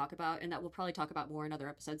wanted to talk about, and that we'll probably talk about more in other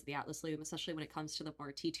episodes of the Atlas Loom, especially when it comes to the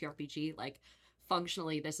more TTRPG. Like,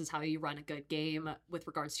 functionally, this is how you run a good game with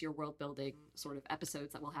regards to your world building sort of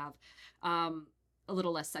episodes that we'll have. A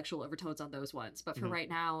little less sexual overtones on those ones. But for right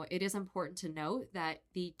now, it is important to note that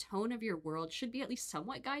the tone of your world should be at least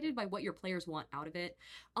somewhat guided by what your players want out of it.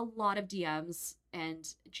 A lot of DMs and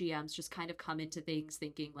GMs just kind of come into things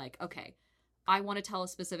thinking, like, okay, I want to tell a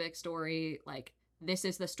specific story. Like, this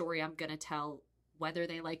is the story I'm going to tell, whether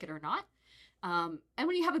they like it or not. And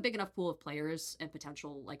when you have a big enough pool of players and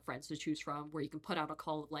potential like friends to choose from, where you can put out a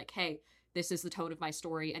call of like, hey, this is the tone of my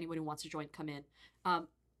story. Anyone who wants to join, come in.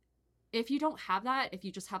 If you don't have that, if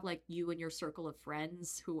you just have like you and your circle of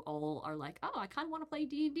friends who all are like, oh, I kind of want to play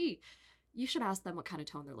D&D, you should ask them what kind of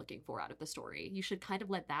tone they're looking for out of the story. You should kind of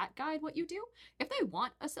let that guide what you do. If they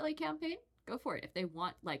want a silly campaign, go for it. If they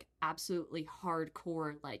want like absolutely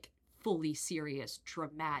hardcore, like fully serious,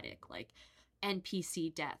 dramatic, like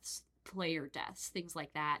NPC deaths, player deaths, things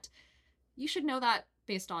like that, you should know that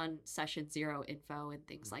based on session 0 info and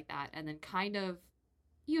things like that, and then kind of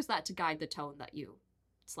use that to guide the tone that you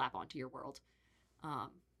slap onto your world,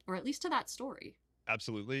 or at least to that story.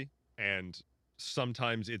 Absolutely. And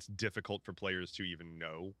sometimes it's difficult for players to even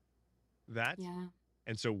know that. Yeah.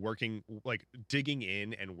 And so digging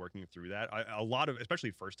in and working through that, a lot of,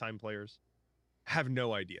 especially first time players, have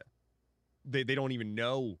no idea. They don't even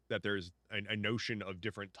know that there's a notion of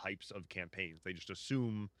different types of campaigns. They just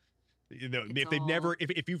assume,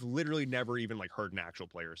 if you've literally never even like heard an actual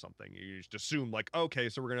player or something, you just assume like, okay,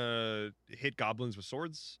 so we're gonna hit goblins with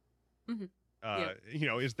swords.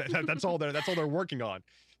 Is that's all they're working on.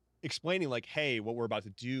 Explaining like, hey, what we're about to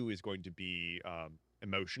do is going to be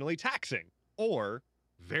emotionally taxing or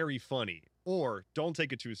very funny or don't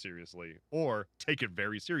take it too seriously, or take it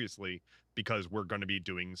very seriously because we're going to be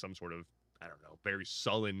doing some sort of, I don't know, very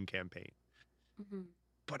sullen campaign. Hmm.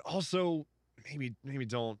 But also maybe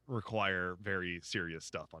don't require very serious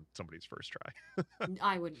stuff on somebody's first try.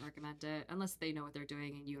 I wouldn't recommend it unless they know what they're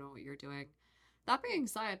doing and you know what you're doing. That being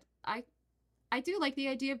said, I do like the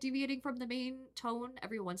idea of deviating from the main tone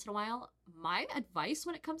every once in a while. My advice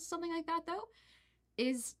when it comes to something like that, though,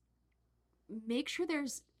 is make sure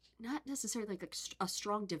there's not necessarily like a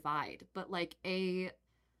strong divide, but like I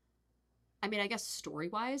mean, I guess story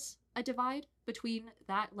wise, a divide between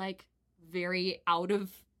that like very out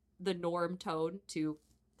of the norm tone to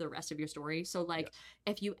the rest of your story. So, like, Yes.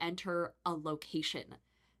 if you enter a location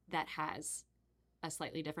that has a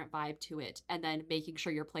slightly different vibe to it, and then making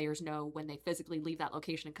sure your players know when they physically leave that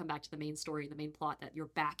location and come back to the main story, the main plot, that you're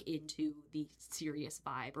back into the serious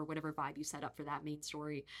vibe or whatever vibe you set up for that main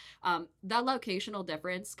story. That locational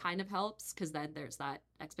difference kind of helps because then there's that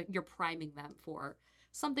you're priming them for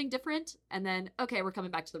something different, and then okay, we're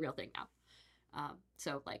coming back to the real thing now.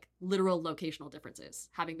 So like literal locational differences,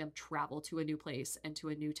 having them travel to a new place and to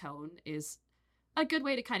a new tone is a good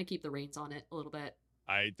way to kind of keep the reins on it a little bit.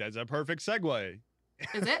 That's a perfect segue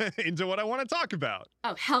Is it? into what I want to talk about.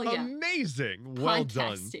 Oh, hell yeah. Amazing. Well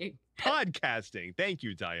done. Podcasting. Podcasting. Thank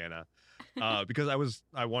you, Diana. Because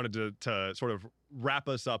I wanted to sort of wrap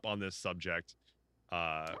us up on this subject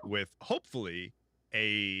with hopefully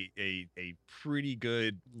a pretty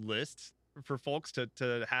good list for folks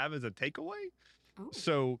to have as a takeaway. Oh.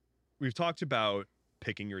 So we've talked about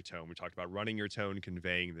picking your tone. We talked about running your tone,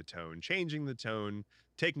 conveying the tone, changing the tone,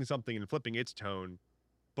 taking something and flipping its tone.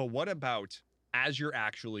 But what about as you're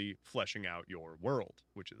actually fleshing out your world,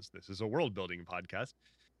 which is this is a world building podcast,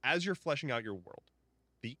 as you're fleshing out your world,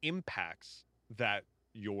 the impacts that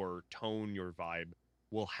your tone, your vibe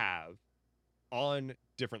will have on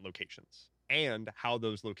different locations and how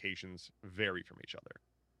those locations vary from each other.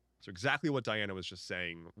 So exactly what Diana was just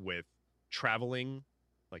saying with traveling,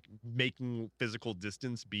 like making physical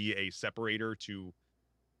distance be a separator to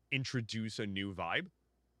introduce a new vibe.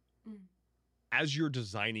 Mm. As you're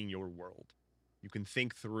designing your world, you can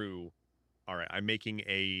think through, all right, I'm making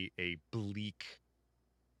a bleak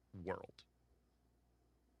world.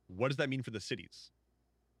 What does that mean for the cities?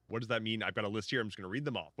 What does that mean? I've got a list here. I'm just going to read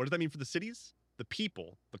them off. What does that mean for the cities, the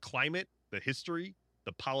people, the climate, the history,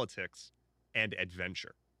 the politics, and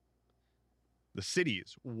adventure? The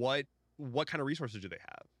cities, what kind of resources do they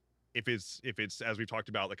have? If it's as we've talked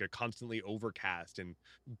about, like a constantly overcast and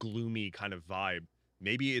gloomy kind of vibe,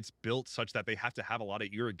 maybe it's built such that they have to have a lot of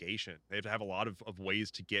irrigation. They have to have a lot of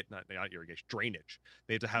ways to get not irrigation, drainage.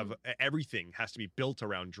 They have to have everything has to be built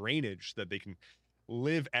around drainage so that they can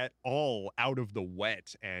live at all out of the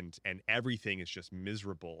wet, and everything is just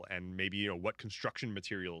miserable. And maybe what construction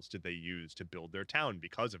materials did they use to build their town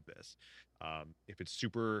because of this? If it's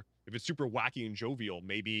super wacky and jovial,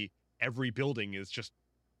 maybe every building is just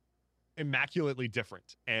immaculately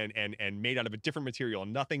different and made out of a different material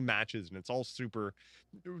and nothing matches and it's all super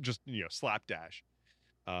just slapdash.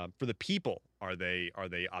 For the people, are they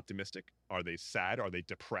optimistic? Are they sad? Are they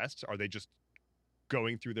depressed? Are they just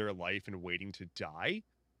going through their life and waiting to die?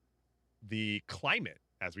 The climate,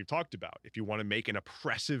 as we've talked about, if you want to make an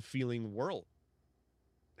oppressive feeling world,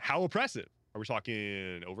 how oppressive? Are we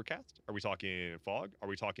talking overcast? Are we talking fog? Are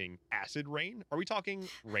we talking acid rain? Are we talking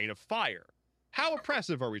rain of fire? How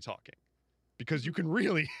oppressive are we talking? Because you can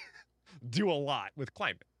really do a lot with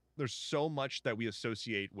climate. There's so much that we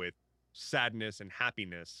associate with sadness and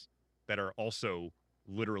happiness that are also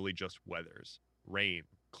literally just weathers. Rain,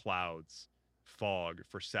 clouds, fog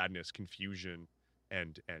for sadness, confusion,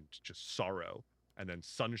 and just sorrow. And then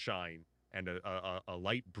sunshine and a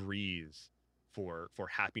light breeze for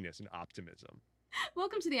happiness and optimism.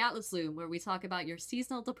 Welcome to the Atlas Loom, where we talk about your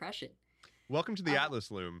seasonal depression. Welcome to the Atlas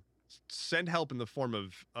Loom. Send help in the form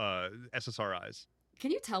of SSRIs. Can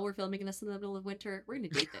you tell we're filming this in the middle of winter? We're gonna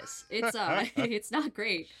date this. It's it's not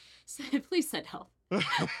great. So please send help.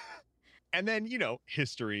 And then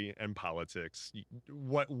history and politics.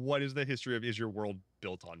 What is the history of? Is your world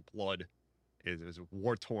built on blood? Is it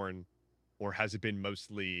war torn, or has it been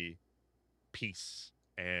mostly peace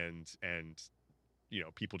and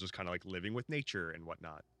people just kind of like living with nature and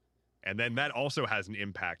whatnot? And then that also has an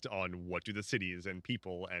impact on what do the cities and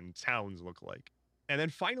people and towns look like. And then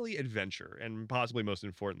finally, adventure, and possibly most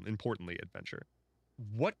importantly, adventure.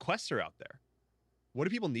 What quests are out there? What do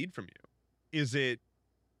people need from you? Is it,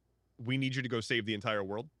 we need you to go save the entire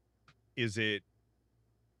world? Is it,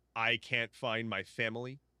 I can't find my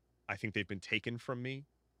family. I think they've been taken from me.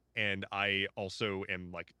 And I also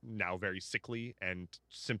am like now very sickly and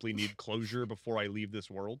simply need closure before I leave this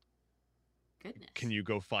world. Goodness. Can you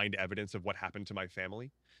go find evidence of what happened to my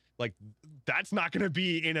family? Like, that's not going to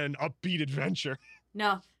be in an upbeat adventure.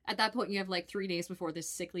 No, at that point you have like 3 days before this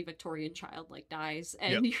sickly Victorian child like dies,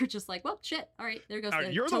 Yep. and you're just like, well, shit. All right, there goes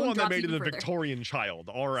the You're the tone one that drops made it even a further. Victorian child.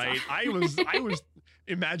 All right. So- I was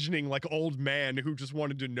imagining like old man who just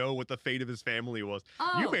wanted to know what the fate of his family was.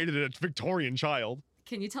 Oh, You made it a Victorian child.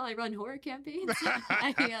 can you tell I run horror campaigns?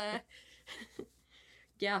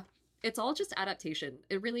 Yeah, it's all just adaptation.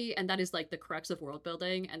 It really, and that is like the crux of world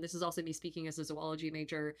building. And this is also me speaking as a zoology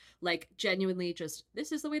major, like genuinely just,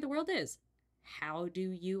 this is the way the world is. How do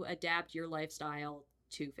you adapt your lifestyle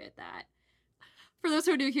to fit that? For those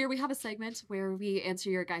who are new here, we have a segment where we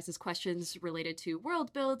answer your guys' questions related to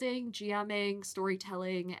world building, GMing,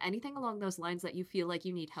 storytelling, anything along those lines that you feel like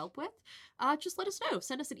you need help with. Just let us know.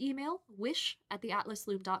 Send us an email,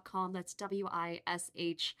 wish@theatlasloom.com. That's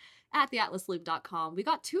WISH @theatlasloom.com. We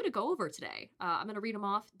got 2 to go over today. I'm going to read them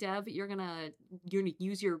off. Dev, you're gonna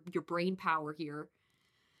use your brain power here.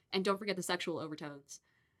 And don't forget the sexual overtones.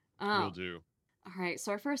 Will do. All right,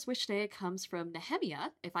 so our first wish today comes from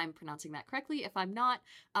Nehemia, if I'm pronouncing that correctly. If I'm not,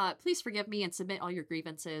 please forgive me and submit all your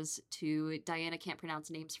grievances to Diana can't pronounce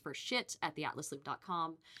names for shit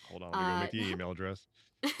 @theatlasloop.com. Hold on, let me go make the email address.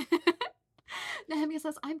 Nehemia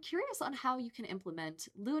says, I'm curious on how you can implement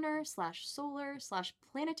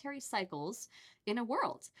lunar/solar/planetary cycles in a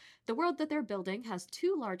world. The world that they're building has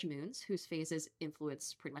 2 large moons whose phases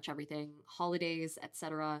influence pretty much everything, holidays,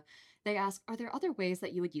 etc. They ask, are there other ways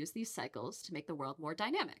that you would use these cycles to make the world more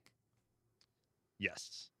dynamic?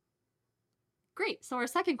 Yes. Great. So our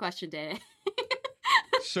second question today.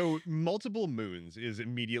 So multiple moons is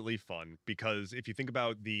immediately fun because if you think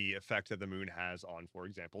about the effect that the moon has on, for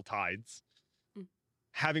example, tides,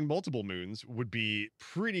 having multiple moons would be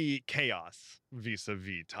pretty chaos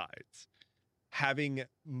vis-a-vis tides. Having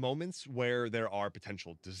moments where there are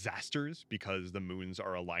potential disasters because the moons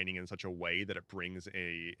are aligning in such a way that it brings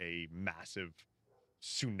a massive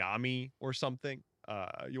tsunami or something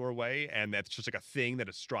your way, and that's just like a thing that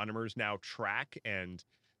astronomers now track, and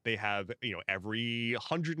they have, every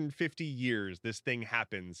 150 years this thing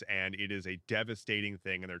happens and it is a devastating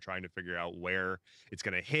thing, and they're trying to figure out where it's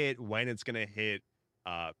going to hit, when it's going to hit.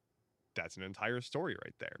 That's an entire story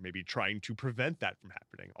right there. Maybe trying to prevent that from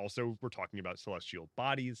happening. Also, we're talking about celestial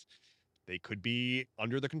bodies. They could be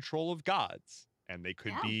under the control of gods, and they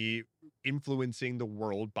could be influencing the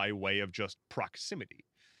world by way of just proximity.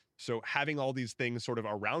 So having all these things sort of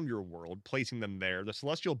around your world, placing them there, the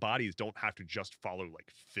celestial bodies don't have to just follow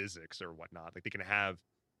like physics or whatnot. Like they can have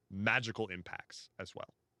magical impacts as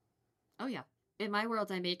well. Oh, yeah. In my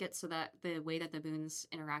world, I make it so that the way that the moons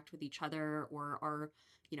interact with each other or are,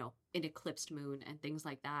 an eclipsed moon and things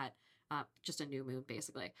like that, just a new moon,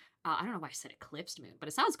 basically. I don't know why I said eclipsed moon, but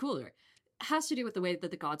it sounds cooler. Has to do with the way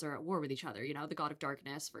that the gods are at war with each other, the god of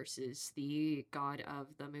darkness versus the god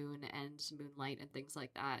of the moon and moonlight and things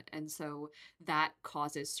like that. And so that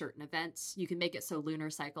causes certain events. You can make it so lunar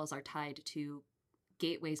cycles are tied to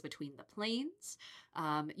gateways between the planes.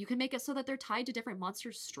 You can make it so that they're tied to different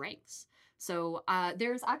monsters' strengths. So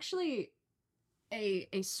there's actually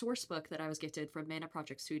a source book that I was gifted from Mana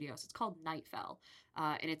Project Studios. It's called Nightfell,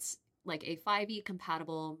 and it's like a 5e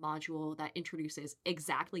compatible module that introduces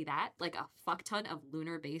exactly that, like a fuck ton of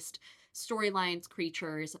lunar-based storylines,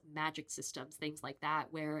 creatures, magic systems, things like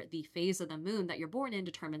that, where the phase of the moon that you're born in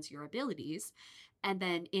determines your abilities. And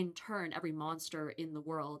then in turn, every monster in the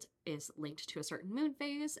world is linked to a certain moon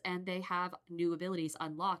phase, and they have new abilities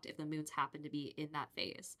unlocked if the moons happen to be in that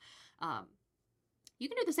phase. You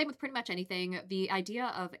can do the same with pretty much anything. The idea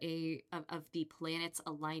of the planets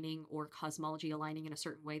aligning or cosmology aligning in a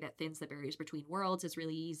certain way that thins the barriers between worlds is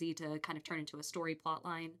really easy to kind of turn into a story plot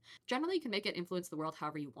line. Generally, you can make it influence the world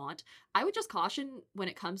however you want. I would just caution when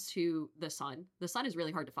it comes to the sun. The sun is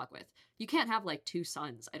really hard to fuck with. You can't have like 2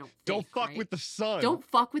 suns, I don't think. Don't fuck right? with the sun. Don't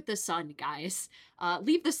fuck with the sun, guys.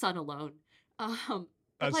 Leave the sun alone.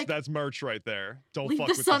 That's merch right there. Don't leave fuck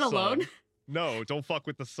the with sun the sun alone. No, don't fuck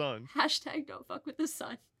with the sun. Hashtag don't fuck with the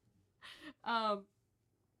sun. But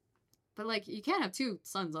like you can't have 2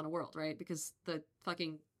 suns on a world, right? Because the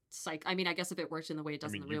fucking I mean, I guess if it works in the way it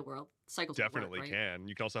does in the real world, cycles definitely work, right? can.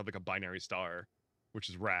 You can also have like a binary star, which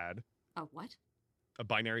is rad. A what? A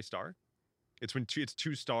binary star? It's when it's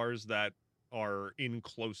 2 stars that are in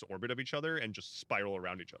close orbit of each other and just spiral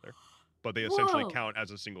around each other, but they essentially count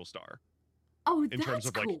as a single star. Oh, in terms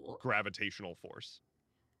of cool. like gravitational force.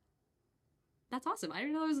 That's awesome. I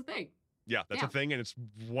didn't know that was a thing. Yeah, that's a thing, and it's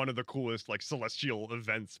one of the coolest like celestial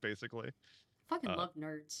events, basically. Fucking love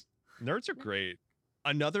nerds. Nerds are great.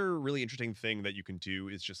 Another really interesting thing that you can do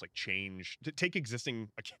is just like take existing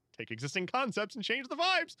concepts and change the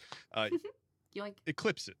vibes. Yoink.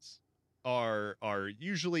 eclipses are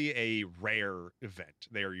usually a rare event.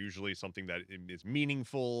 They are usually something that is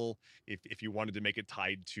meaningful. If you wanted to make it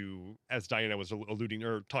tied to, as Diana was alluding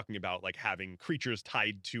or talking about, like having creatures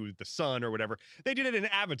tied to the sun or whatever, they did it in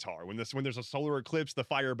Avatar. When there's a solar eclipse, the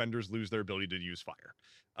firebenders lose their ability to use fire.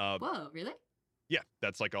 Whoa, really? Yeah,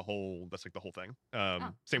 that's like the whole thing. Oh,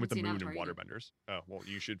 Same with haven't the seen moon Avatar and either. waterbenders. Oh, well,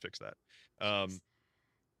 you should fix that. Jeez.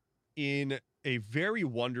 In a very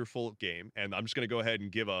wonderful game, and I'm just going to go ahead and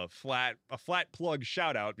give a flat plug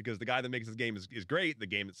shout out because the guy that makes this game is great. The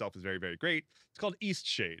game itself is very, very great. It's called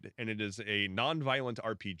Eastshade, and it is a non-violent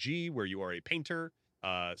RPG where you are a painter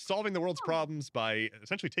solving the world's Oh, problems by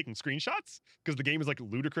essentially taking screenshots because the game is like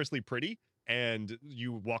ludicrously pretty, and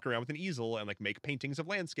you walk around with an easel and like make paintings of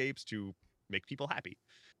landscapes to make people happy.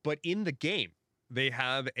 But in the game, they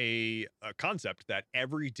have a concept that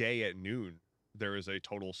every day at noon there is a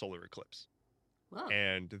total solar eclipse. whoa.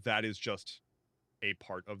 And that is just a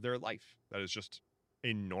part of their life. That is just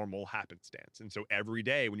a normal happenstance. And so every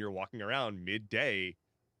day when you're walking around midday,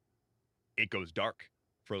 it goes dark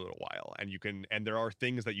for a little while. And there are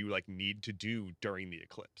things that you like need to do during the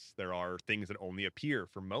eclipse. There are things that only appear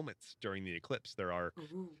for moments during the eclipse. There are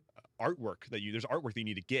Ooh. there's artwork that you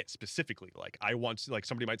need to get specifically. Like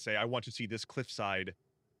somebody might say, I want to see this cliffside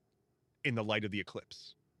in the light of the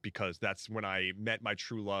eclipse because that's when I met my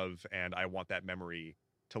true love and I want that memory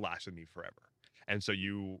to last with me forever. And so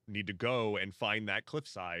you need to go and find that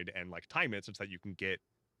cliffside and like time it such that you can get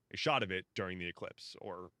a shot of it during the eclipse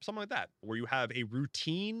or something like that, where you have a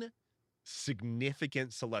routine,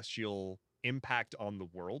 significant celestial impact on the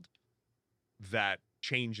world that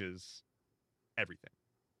changes everything,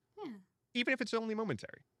 Yeah. even if it's only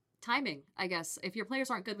momentary. Timing, I guess. If your players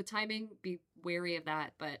aren't good with timing, be wary of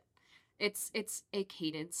that. But it's a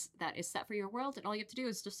cadence that is set for your world, and all you have to do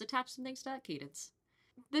is just attach some things to that cadence.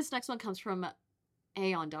 This next one comes from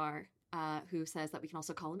Aeondar, who says that we can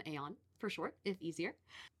also call him Aeon for short, if easier.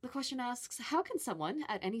 The question asks, how can someone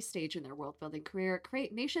at any stage in their world-building career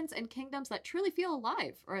create nations and kingdoms that truly feel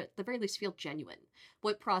alive, or at the very least feel genuine?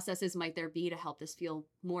 What processes might there be to help this feel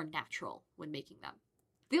more natural when making them?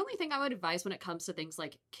 The only thing I would advise when it comes to things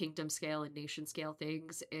like kingdom scale and nation scale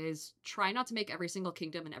things is try not to make every single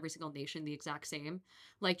kingdom and every single nation the exact same.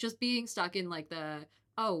 Like just being stuck in like the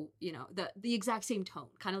exact same tone,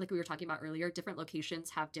 kind of like we were talking about earlier. Different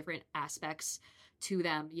locations have different aspects to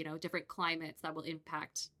them, different climates that will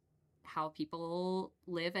impact how people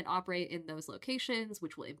live and operate in those locations,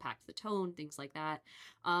 which will impact the tone, things like that.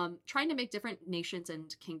 Trying to make different nations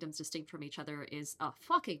and kingdoms distinct from each other is a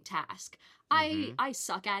fucking task. Mm-hmm. I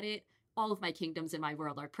suck at it. All of my kingdoms in my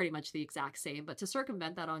world are pretty much the exact same, but to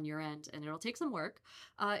circumvent that on your end, and it'll take some work,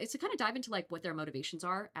 is to kind of dive into like what their motivations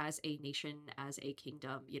are as a nation, as a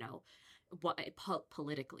kingdom, what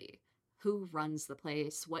politically. Who runs the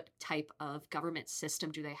place? What type of government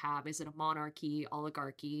system do they have? Is it a monarchy,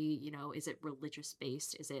 oligarchy? Is it religious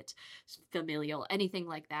based? Is it familial? Anything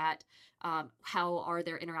like that? How are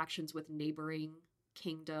their interactions with neighboring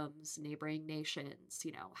kingdoms, neighboring nations?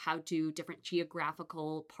 How do different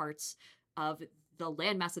geographical parts of the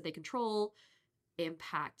landmass that they control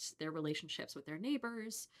impact their relationships with their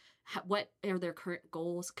neighbors? What are their current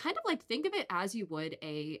goals? Kind of like think of it as you would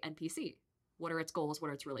a NPC. What are its goals?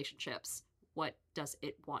 What are its relationships? What does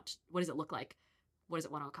it want? What does it look like? What does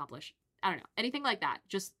it want to accomplish? I don't know. Anything like that.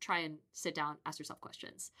 Just try and sit down, ask yourself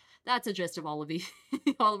questions. That's a gist of all of the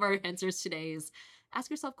all of our answers today is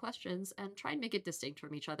ask yourself questions and try and make it distinct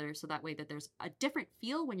from each other so that way that there's a different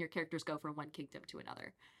feel when your characters go from one kingdom to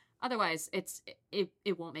another. Otherwise,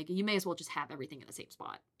 it won't make it. You may as well just have everything in the same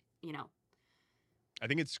spot, I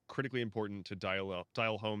think it's critically important to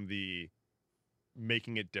dial home the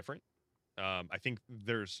making it different. I think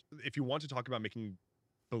if you want to talk about making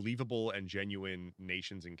believable and genuine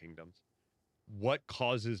nations and kingdoms, what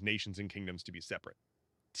causes nations and kingdoms to be separate?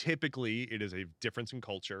 Typically, it is a difference in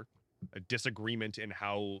culture, a disagreement in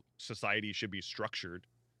how society should be structured,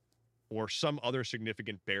 or some other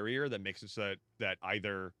significant barrier that makes it so that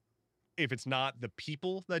either, if it's not the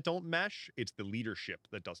people that don't mesh, it's the leadership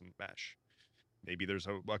that doesn't mesh. Maybe there's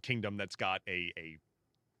a kingdom that's got a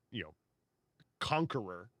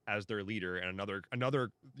conqueror as their leader, and another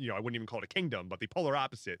I wouldn't even call it a kingdom, but the polar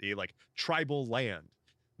opposite, a like tribal land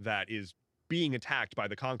that is being attacked by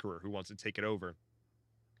the conqueror who wants to take it over.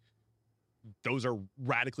 Those are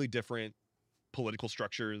radically different political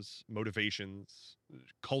structures, motivations,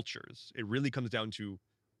 cultures. It really comes down to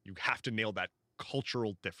you have to nail that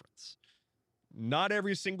cultural difference. Not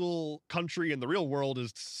every single country in the real world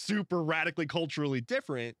is super radically culturally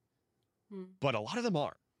different, but a lot of them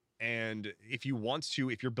are. And if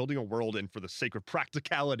you're building a world and for the sake of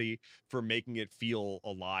practicality, for making it feel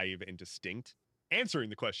alive and distinct,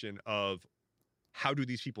 answering the question of how do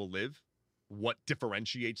these people live? What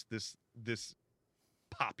differentiates this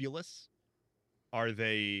populace? Are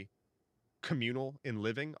they communal in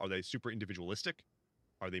living? Are they super individualistic?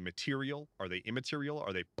 Are they material? Are they immaterial?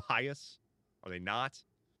 Are they pious? Are they not?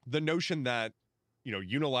 The notion that,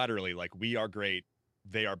 unilaterally, like, we are great,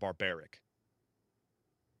 they are barbaric.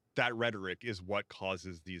 That rhetoric is what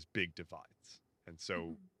causes these big divides. And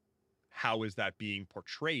so how is that being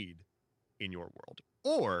portrayed in your world?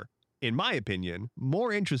 Or, in my opinion,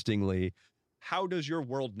 more interestingly, how does your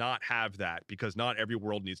world not have that? Because not every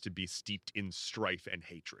world needs to be steeped in strife and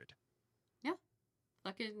hatred. Yeah.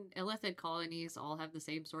 Fucking illithid colonies all have the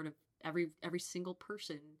same sort of, every single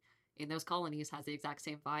person in those colonies has the exact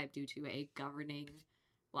same vibe due to a governing,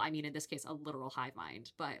 well, I mean, in this case, a literal hive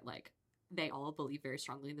mind, but like, they all believe very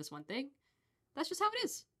strongly in this one thing. That's just how it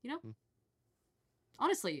is,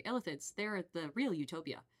 Honestly, illithids, they're the real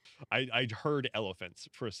utopia. I heard elephants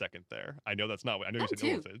for a second there. I know that's not what I know. You said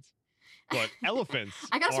too. illithids. But elephants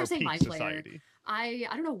I gotta start are saying peak mind flayer. society. I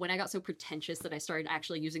don't know when I got so pretentious that I started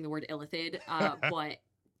actually using the word illithid, but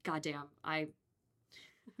goddamn, I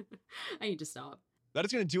need to stop. That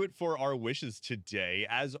is going to do it for our wishes today.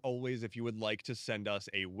 As always, if you would like to send us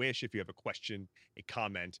a wish, if you have a question, a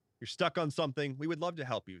comment, you're stuck on something, we would love to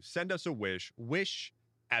help you. Send us a wish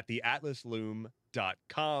at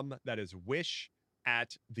theatlasloom.com. That is wish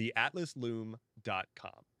at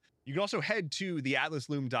theatlasloom.com. You can also head to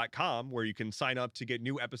theatlasloom.com, where you can sign up to get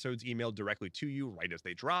new episodes emailed directly to you right as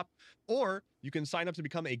they drop, or you can sign up to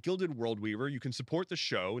become a Gilded World Weaver. You can support the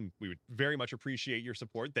show, and we would very much appreciate your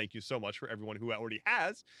support. Thank you so much for everyone who already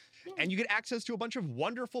has. And you get access to a bunch of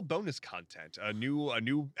wonderful bonus content. A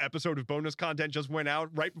new episode of bonus content just went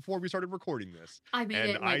out right before we started recording this. I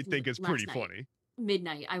made it, I think it's pretty funny.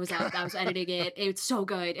 Midnight. I was editing it. It's so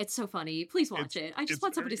good. It's so funny. Please watch it. I just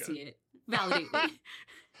want somebody to see it. Validate me.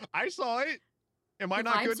 I saw it. Am I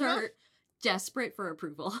not good enough? Are desperate for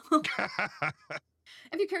approval.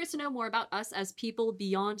 If you're curious to know more about us as people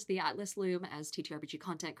beyond the Atlas Loom, as TTRPG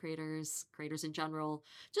content creators in general,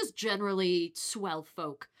 just generally swell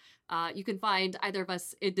folk, you can find either of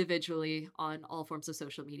us individually on all forms of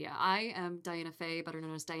social media. I am Diana Faye, better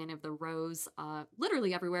known as Diana of the Rose,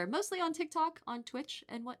 literally everywhere, mostly on TikTok, on Twitch,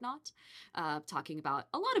 and whatnot, talking about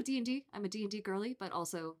a lot of D&D. I'm a D&D girly, but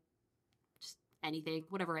also just anything,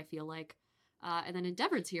 whatever I feel like. And then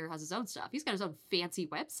Endeavorance here has his own stuff. He's got his own fancy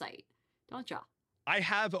website, don't ya? I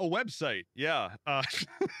have a website, yeah.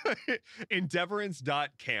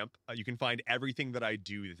 Endeavorance.camp. You can find everything that I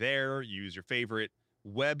do there. Use your favorite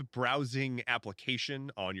web browsing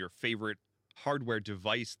application on your favorite hardware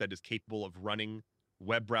device that is capable of running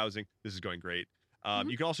web browsing. This is going great.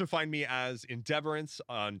 You can also find me as Endeavorance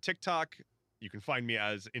on TikTok. You can find me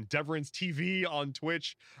as Endeavorance TV on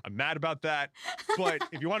Twitch. I'm mad about that. But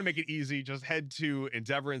if you want to make it easy, just head to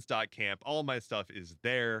Endeavorance.camp. All my stuff is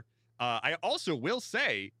there. I also will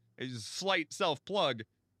say, a slight self-plug,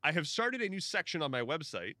 I have started a new section on my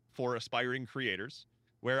website for aspiring creators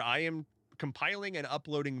where I am compiling and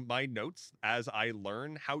uploading my notes as I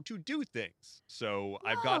learn how to do things. So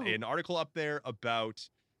I've got an article up there about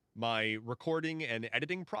my recording and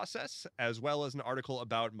editing process, as well as an article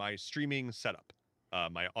about my streaming setup,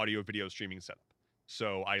 my audio video streaming setup.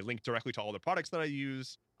 So I link directly to all the products that I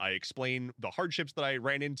use. I explain the hardships that I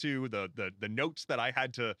ran into, the notes that I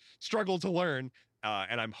had to struggle to learn,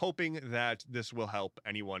 and I'm hoping that this will help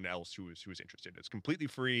anyone else who's interested. It's completely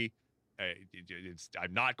free.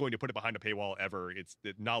 I'm not going to put it behind a paywall ever.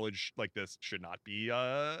 Knowledge like this should not be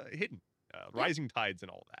hidden. Rising tides and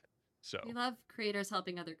all that. So we love creators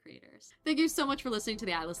helping other creators. Thank you so much for listening to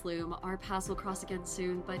the Atlas Loom. Our paths will cross again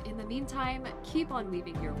soon, but in the meantime, keep on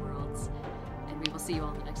weaving your worlds, and we will see you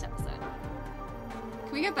all in the next episode.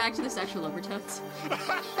 Can we get back to the sexual overtones?